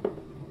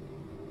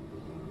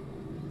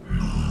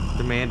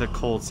 Demand a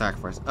cold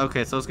sacrifice.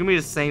 Okay, so it's gonna be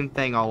the same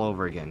thing all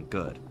over again.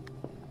 Good.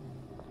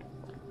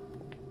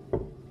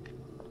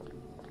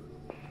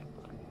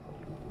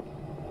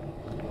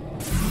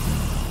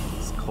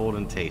 It's cold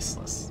and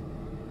tasteless.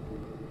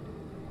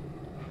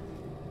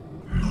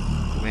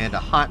 Demand a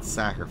hot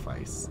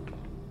sacrifice.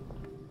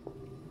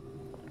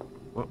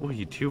 What will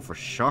you do for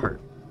sharp?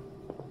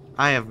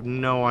 I have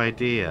no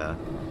idea.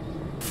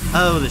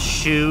 Oh, the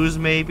shoes,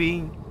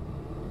 maybe?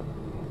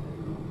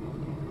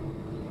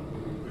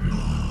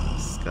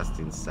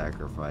 Disgusting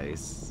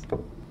sacrifice.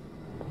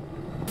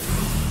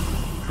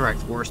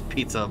 Correct, worst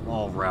pizza of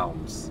all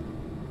realms.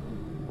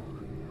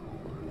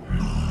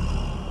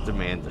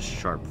 Demand the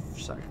sharp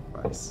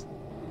sacrifice.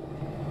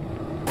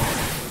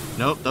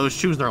 Nope, those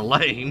shoes are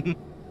lame.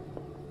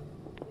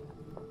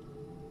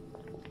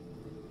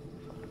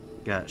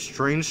 Got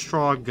strange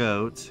straw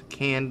goat,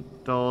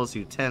 candles,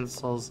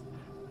 utensils,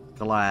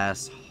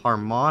 glass,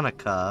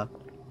 harmonica,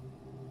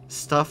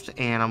 stuffed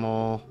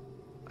animal,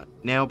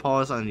 nail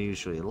polish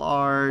unusually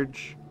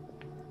large,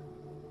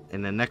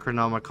 and the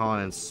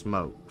Necronomicon and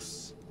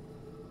smokes.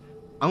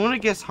 I'm gonna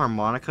guess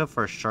harmonica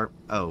for a sharp.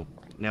 Oh,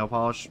 nail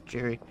polish,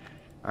 Jerry.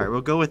 All right,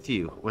 we'll go with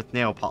you with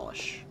nail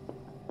polish.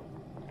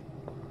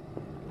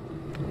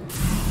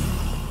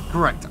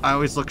 Correct. I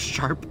always look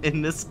sharp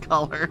in this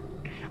color.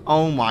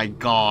 Oh my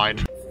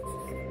god.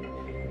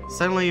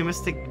 Suddenly,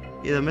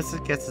 the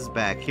mystic gets his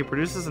back. He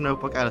produces a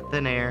notebook out of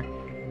thin air,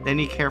 then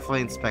he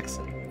carefully inspects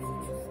it.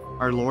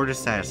 Our lord is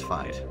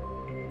satisfied.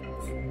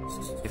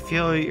 You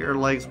feel your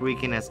legs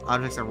weaken as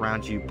objects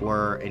around you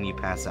blur and you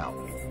pass out.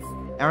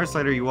 Hours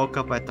later, you woke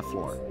up at the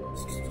floor.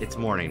 It's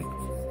morning.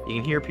 You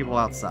can hear people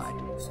outside.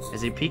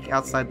 As you peek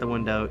outside the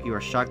window, you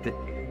are shocked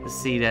to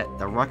see that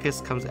the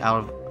ruckus comes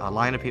out of a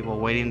line of people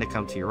waiting to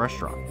come to your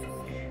restaurant.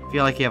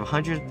 Feel like you have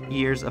 100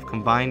 years of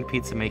combined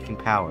pizza making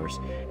powers.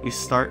 You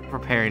start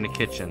preparing the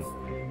kitchen.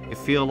 You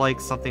feel like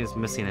something is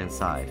missing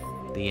inside.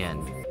 The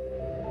end.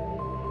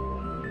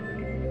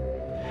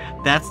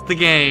 That's the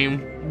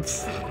game.